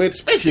titties the way,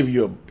 especially if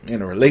you're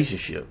in a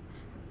relationship,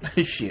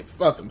 shit,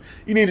 fuck them.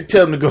 You need to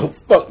tell them to go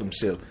fuck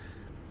themselves.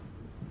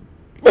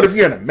 But if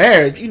you're in a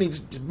marriage, you need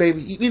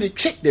to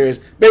check their ass.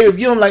 Baby, if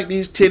you don't like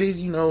these titties,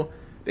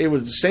 they were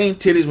the same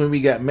titties when we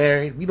got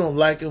married. You don't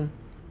like them,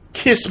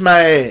 kiss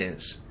my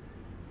ass.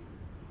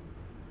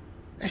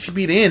 That should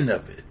be the end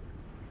of it.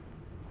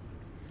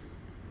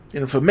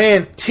 And if a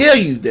man tell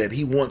you that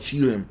he wants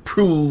you to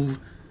improve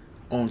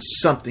on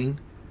something,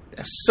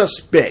 that's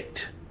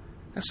suspect.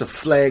 That's a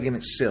flag in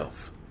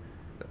itself.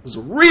 Because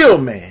a real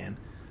man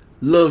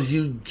loves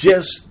you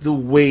just the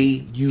way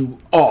you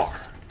are.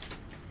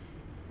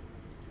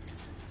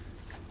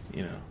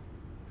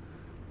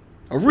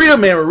 A real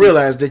man will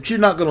realize that you're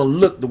not going to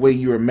look the way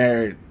you were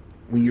married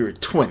when you were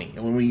 20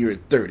 or when you were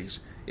 30s,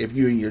 if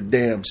you're in your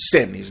damn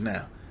 70s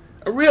now.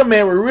 A real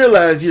man will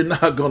realize you're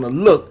not going to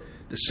look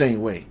the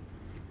same way.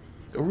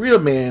 A real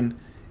man,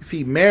 if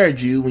he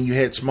married you when you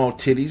had small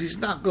titties, he's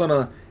not going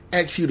to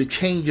ask you to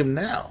change them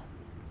now.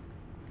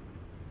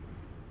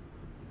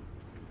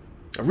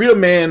 A real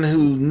man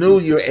who knew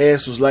your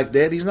ass was like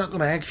that, he's not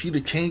going to ask you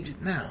to change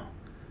it now.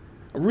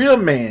 A real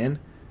man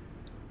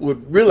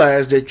would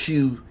realize that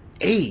you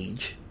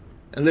age,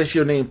 unless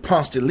your name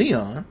Ponce de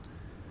Leon,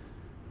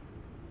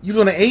 you're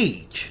going to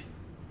age.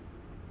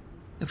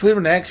 And for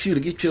him to ask you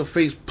to get your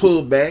face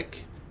pulled back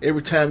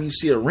every time you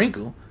see a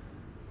wrinkle,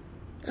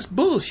 that's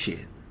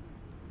bullshit.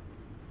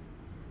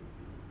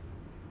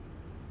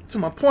 So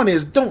my point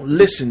is, don't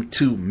listen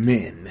to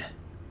men.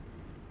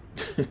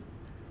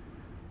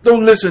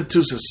 Don't listen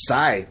to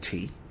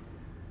society.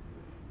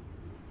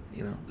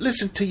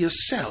 Listen to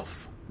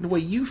yourself, the way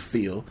you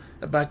feel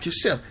about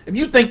yourself. If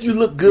you think you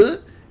look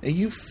good and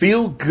you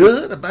feel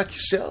good about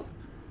yourself,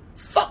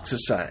 fuck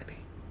society.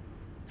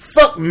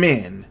 Fuck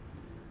men.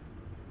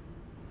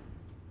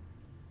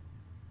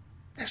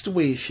 That's the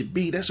way it should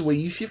be. That's the way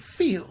you should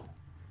feel.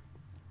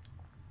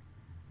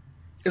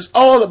 It's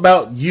all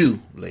about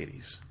you,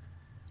 ladies,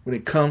 when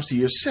it comes to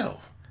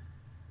yourself.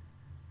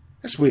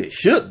 That's the way it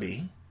should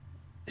be.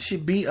 It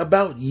should be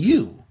about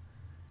you,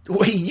 the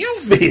way you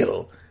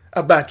feel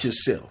about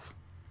yourself.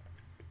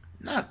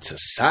 Not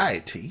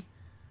society,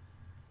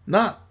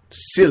 not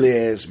silly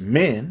ass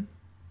men,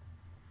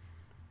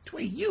 the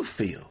way you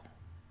feel.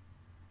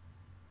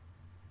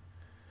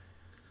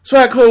 So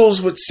I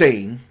close with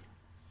saying,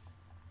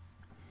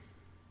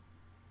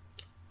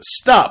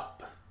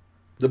 stop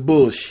the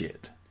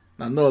bullshit.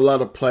 I know a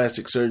lot of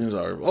plastic surgeons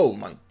are, oh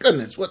my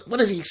goodness, what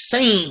is he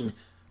saying?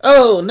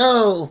 Oh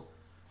no.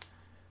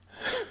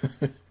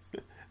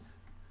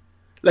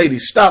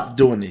 Ladies, stop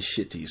doing this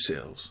shit to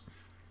yourselves.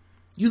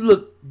 You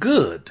look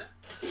good.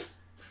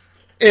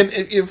 And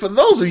for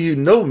those of you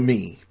who know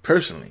me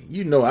personally,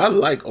 you know I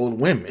like old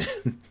women.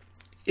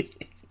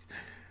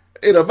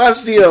 If I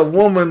see a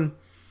woman,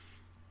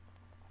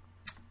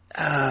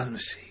 let me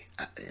see,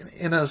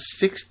 in her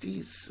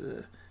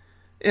 60s,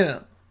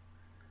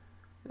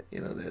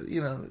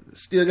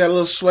 still got a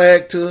little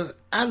swag to her,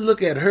 I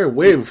look at her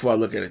way before I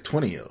look at a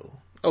 20-year-old.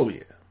 Oh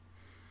yeah.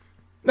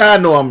 Now I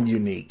know I'm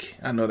unique.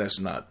 I know that's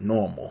not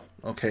normal.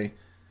 Okay,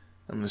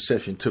 I'm an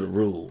exception to the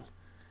rule.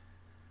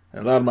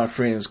 And a lot of my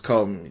friends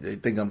call me, they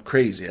think I'm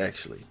crazy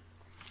actually.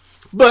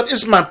 But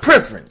it's my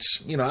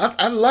preference.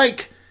 I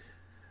like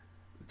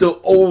the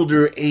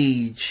older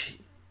age.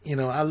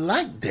 I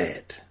like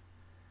that.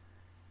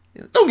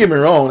 Don't get me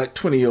wrong, that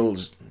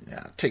 20-year-old's,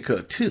 I'll take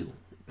her too.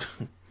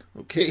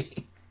 Okay?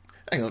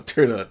 I ain't gonna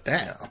turn her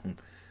down.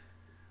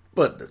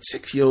 But the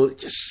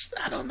 6-year-old,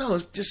 I don't know,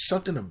 it's just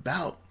something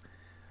about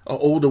an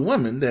older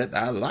woman that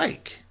I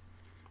like.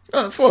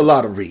 For a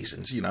lot of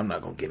reasons. I'm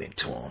not gonna get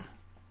into them.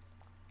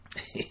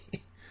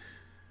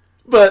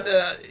 But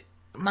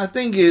my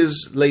thing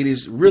is,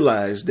 ladies,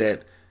 realize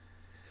that,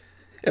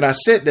 and I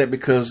said that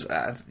because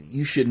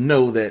you should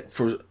know that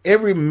for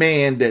every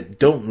man that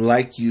don't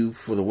like you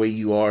for the way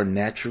you are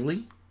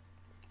naturally,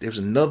 there's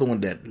another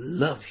one that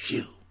loves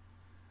you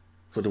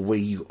for the way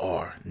you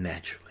are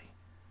naturally.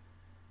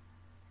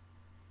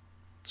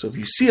 So if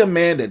you see a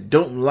man that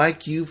don't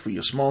like you for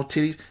your small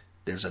titties,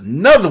 there's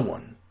another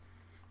one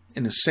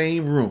in the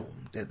same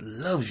room that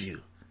loves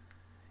you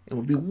and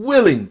will be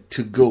willing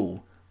to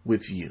go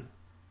with you,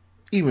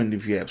 even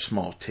if you have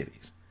small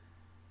titties.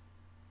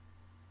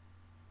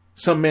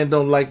 Some men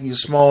don't like your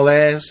small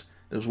ass.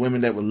 There's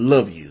women that will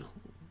love you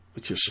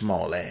with your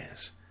small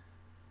ass.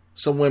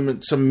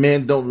 Some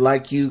men don't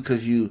like you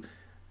because you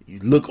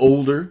look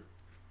older.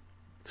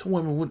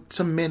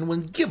 Some men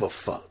wouldn't give a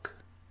fuck.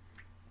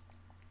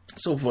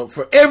 So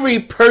for every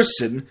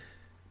person,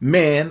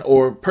 man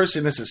or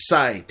person in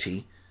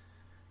society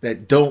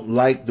that don't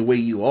like the way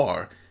you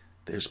are,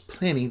 there's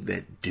plenty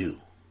that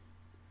do.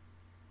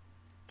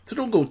 So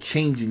don't go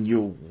changing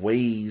your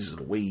ways,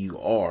 the way you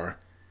are,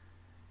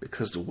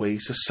 because the way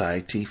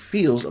society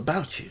feels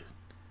about you.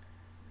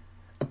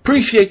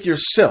 Appreciate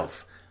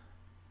yourself.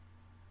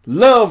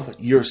 Love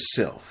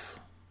yourself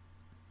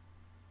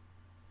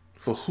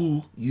for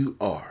who you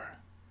are.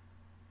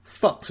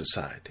 Fuck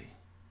society.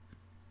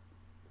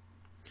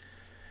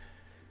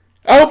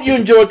 I hope you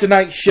enjoyed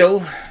tonight's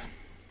show.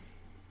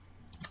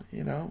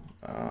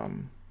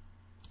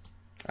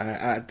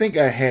 I think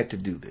I had to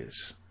do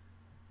this.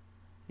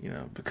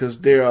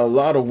 Because there are a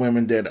lot of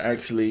women that are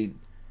actually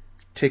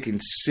taking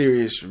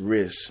serious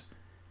risks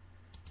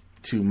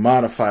to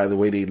modify the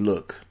way they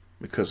look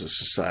because of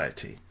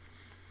society.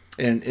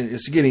 And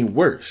it's getting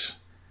worse.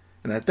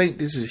 And I think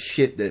this is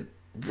shit that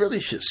really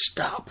should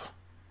stop.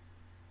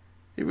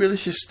 It really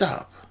should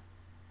stop.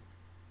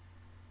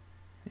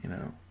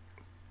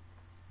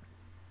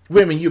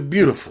 Women, you're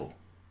beautiful.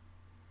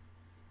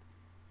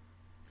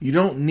 You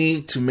don't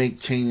need to make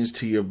changes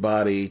to your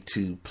body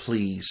to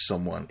please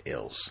someone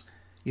else.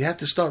 You have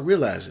to start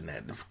realizing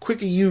that. The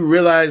quicker you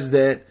realize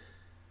that,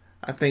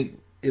 I think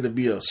it'll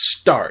be a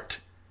start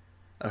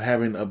of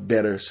having a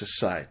better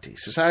society.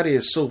 Society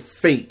is so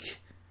fake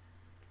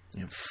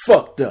and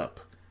fucked up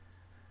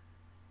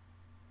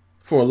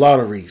for a lot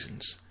of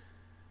reasons.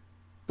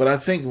 But I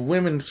think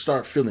women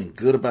start feeling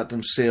good about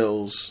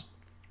themselves,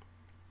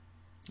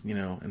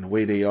 and the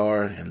way they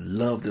are, and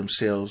love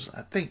themselves.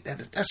 I think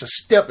that's a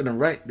step in the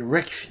right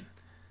direction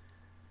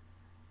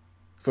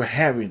for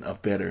having a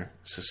better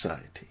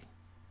society.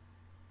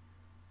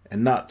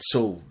 And not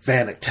so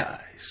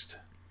vanitized.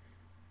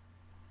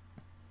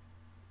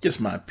 Just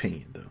my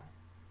opinion, though.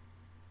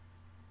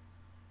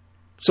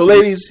 So,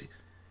 ladies,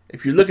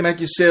 if you're looking at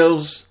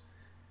yourselves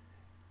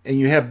and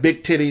you have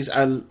big titties,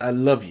 I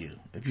love you.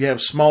 If you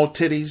have small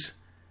titties,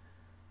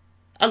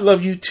 I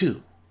love you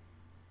too.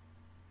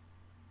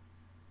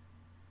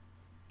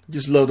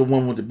 Just love the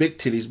one with the big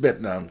titties better.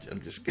 No,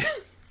 I'm just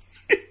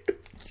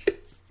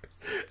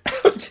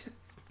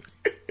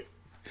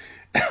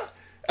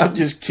I'm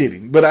just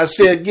kidding. But I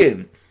say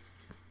again,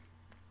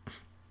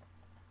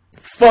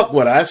 fuck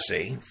what I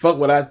say. Fuck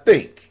what I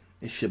think.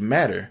 It should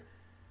matter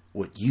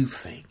what you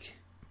think.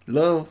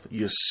 Love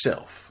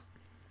yourself.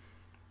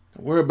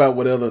 Don't worry about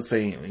what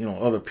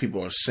other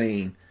people are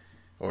saying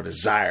or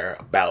desire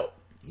about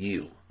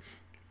you.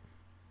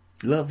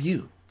 Love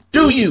you.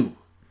 Do you?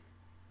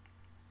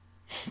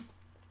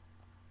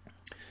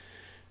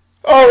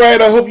 All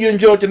right, I hope you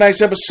enjoyed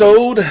tonight's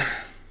episode.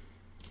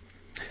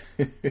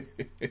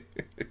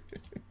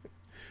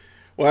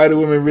 Why do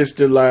women risk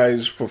their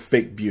lives for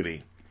fake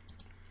beauty?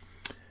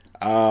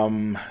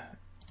 The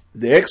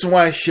X and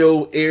Y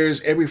Show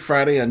airs every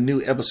Friday, a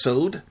new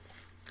episode.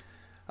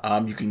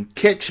 You can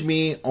catch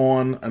me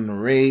on an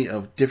array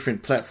of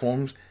different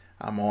platforms.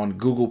 I'm on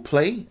Google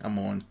Play, I'm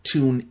on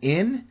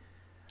TuneIn,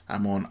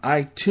 I'm on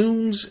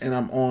iTunes, and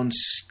I'm on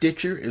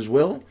Stitcher as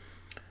well.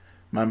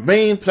 My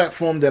main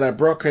platform that I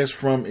broadcast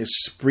from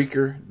is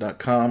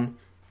Spreaker.com.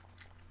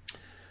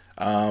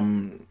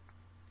 And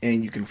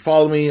you can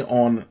follow me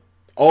on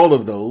all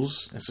of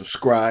those and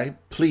subscribe.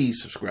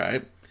 Please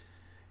subscribe.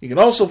 You can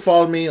also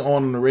follow me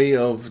on an array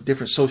of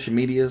different social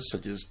medias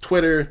such as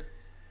Twitter,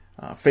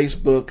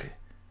 Facebook,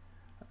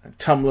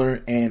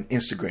 Tumblr, and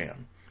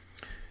Instagram.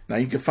 Now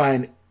you can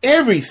find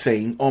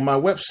everything on my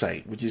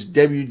website, which is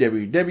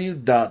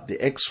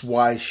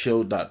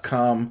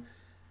www.thexyshow.com.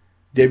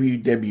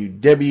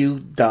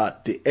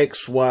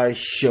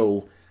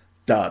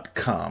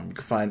 www.thexyshow.com. You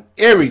can find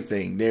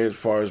everything there as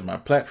far as my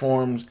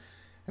platforms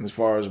and as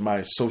far as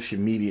my social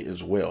media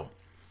as well.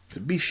 So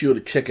be sure to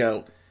check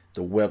out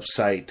the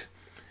website.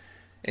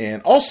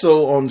 And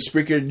also on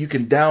Spreaker, you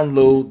can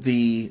download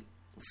the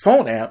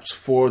phone apps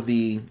for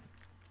the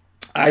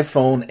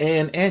iPhone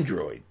and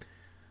Android.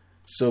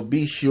 So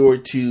be sure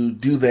to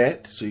do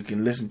that so you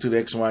can listen to the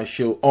X and Y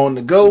Show on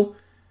the go.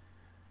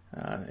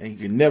 And you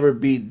can never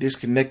be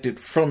disconnected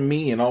from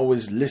me and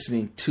always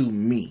listening to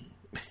me.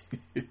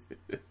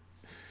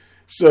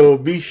 So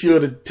be sure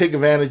to take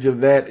advantage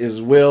of that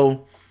as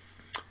well.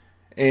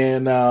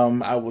 And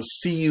I will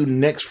see you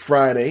next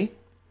Friday.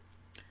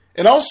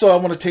 And also I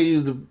want to tell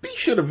you to be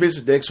sure to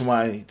visit the X and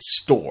Y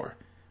store.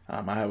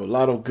 I have a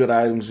lot of good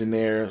items in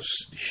there.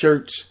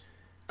 Shirts,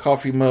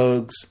 coffee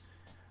mugs,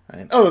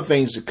 and other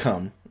things to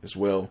come as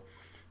well.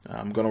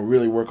 I'm going to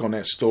really work on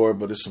that store,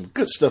 but there's some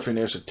good stuff in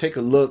there. So take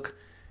a look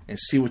and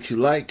see what you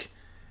like.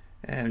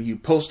 And you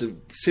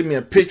send me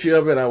a picture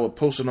of it. I will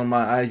post it on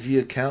my IG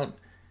account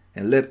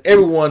and let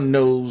everyone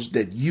knows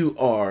that you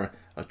are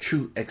a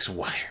true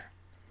X-Wire.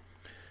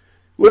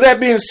 With that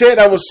being said,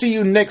 I will see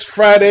you next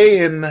Friday,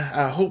 and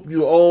I hope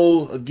you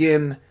all,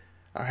 again,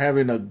 are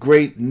having a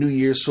great New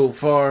Year so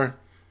far.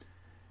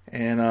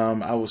 And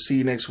I will see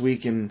you next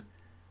week, and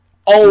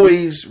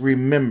always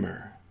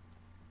remember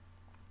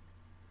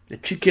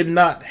that you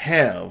cannot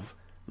have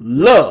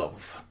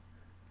love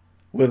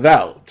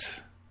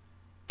without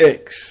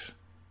X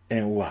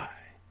and Y.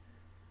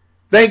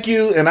 Thank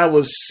you, and I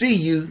will see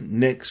you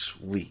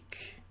next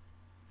week.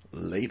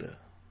 Later.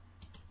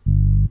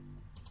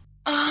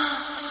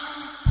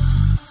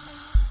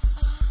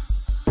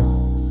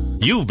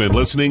 You've been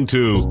listening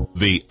to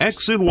The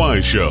X and Y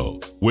Show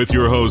with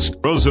your host,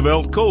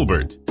 Roosevelt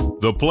Colbert,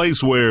 the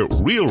place where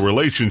real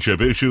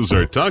relationship issues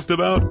are talked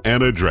about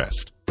and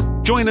addressed.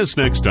 Join us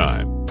next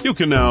time. You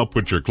can now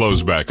put your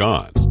clothes back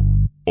on.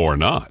 Or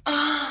not.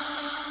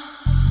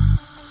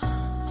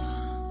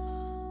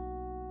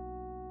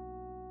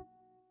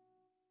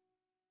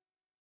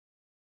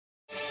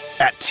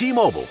 At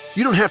T-Mobile,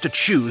 you don't have to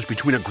choose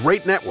between a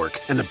great network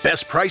and the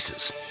best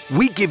prices.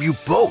 We give you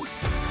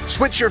both.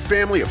 Switch your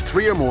family of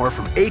 3 or more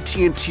from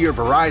AT&T or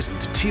Verizon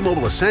to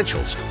T-Mobile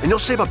Essentials, and you'll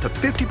save up to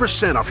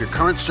 50% off your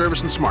current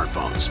service and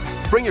smartphones.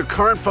 Bring your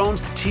current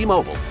phones to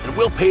T-Mobile, and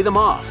we'll pay them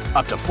off,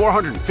 up to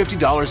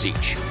 $450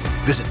 each.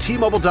 Visit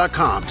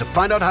T-Mobile.com to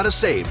find out how to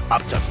save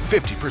up to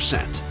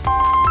 50%.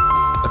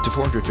 Up to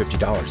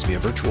 $450 via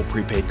virtual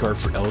prepaid card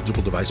for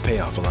eligible device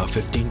payoff. Allow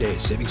 15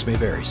 days. Savings may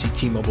vary. See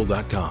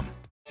T-Mobile.com.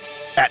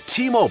 At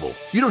T-Mobile,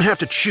 you don't have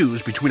to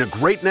choose between a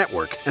great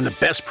network and the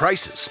best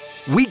prices.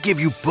 We give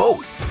you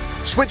both.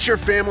 Switch your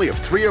family of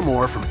 3 or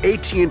more from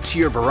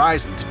AT&T or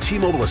Verizon to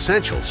T-Mobile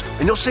Essentials,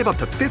 and you'll save up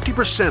to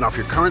 50% off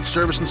your current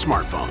service and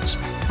smartphones.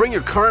 Bring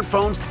your current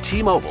phones to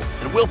T-Mobile,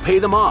 and we'll pay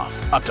them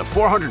off, up to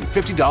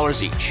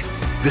 $450 each.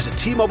 Visit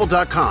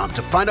T-Mobile.com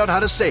to find out how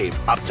to save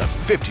up to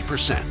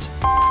 50%.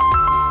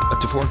 Up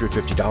to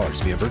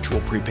 $450 via virtual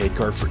prepaid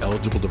card for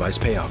eligible device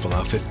payoff.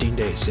 Allow 15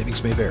 days.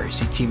 Savings may vary.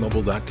 See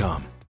T-Mobile.com.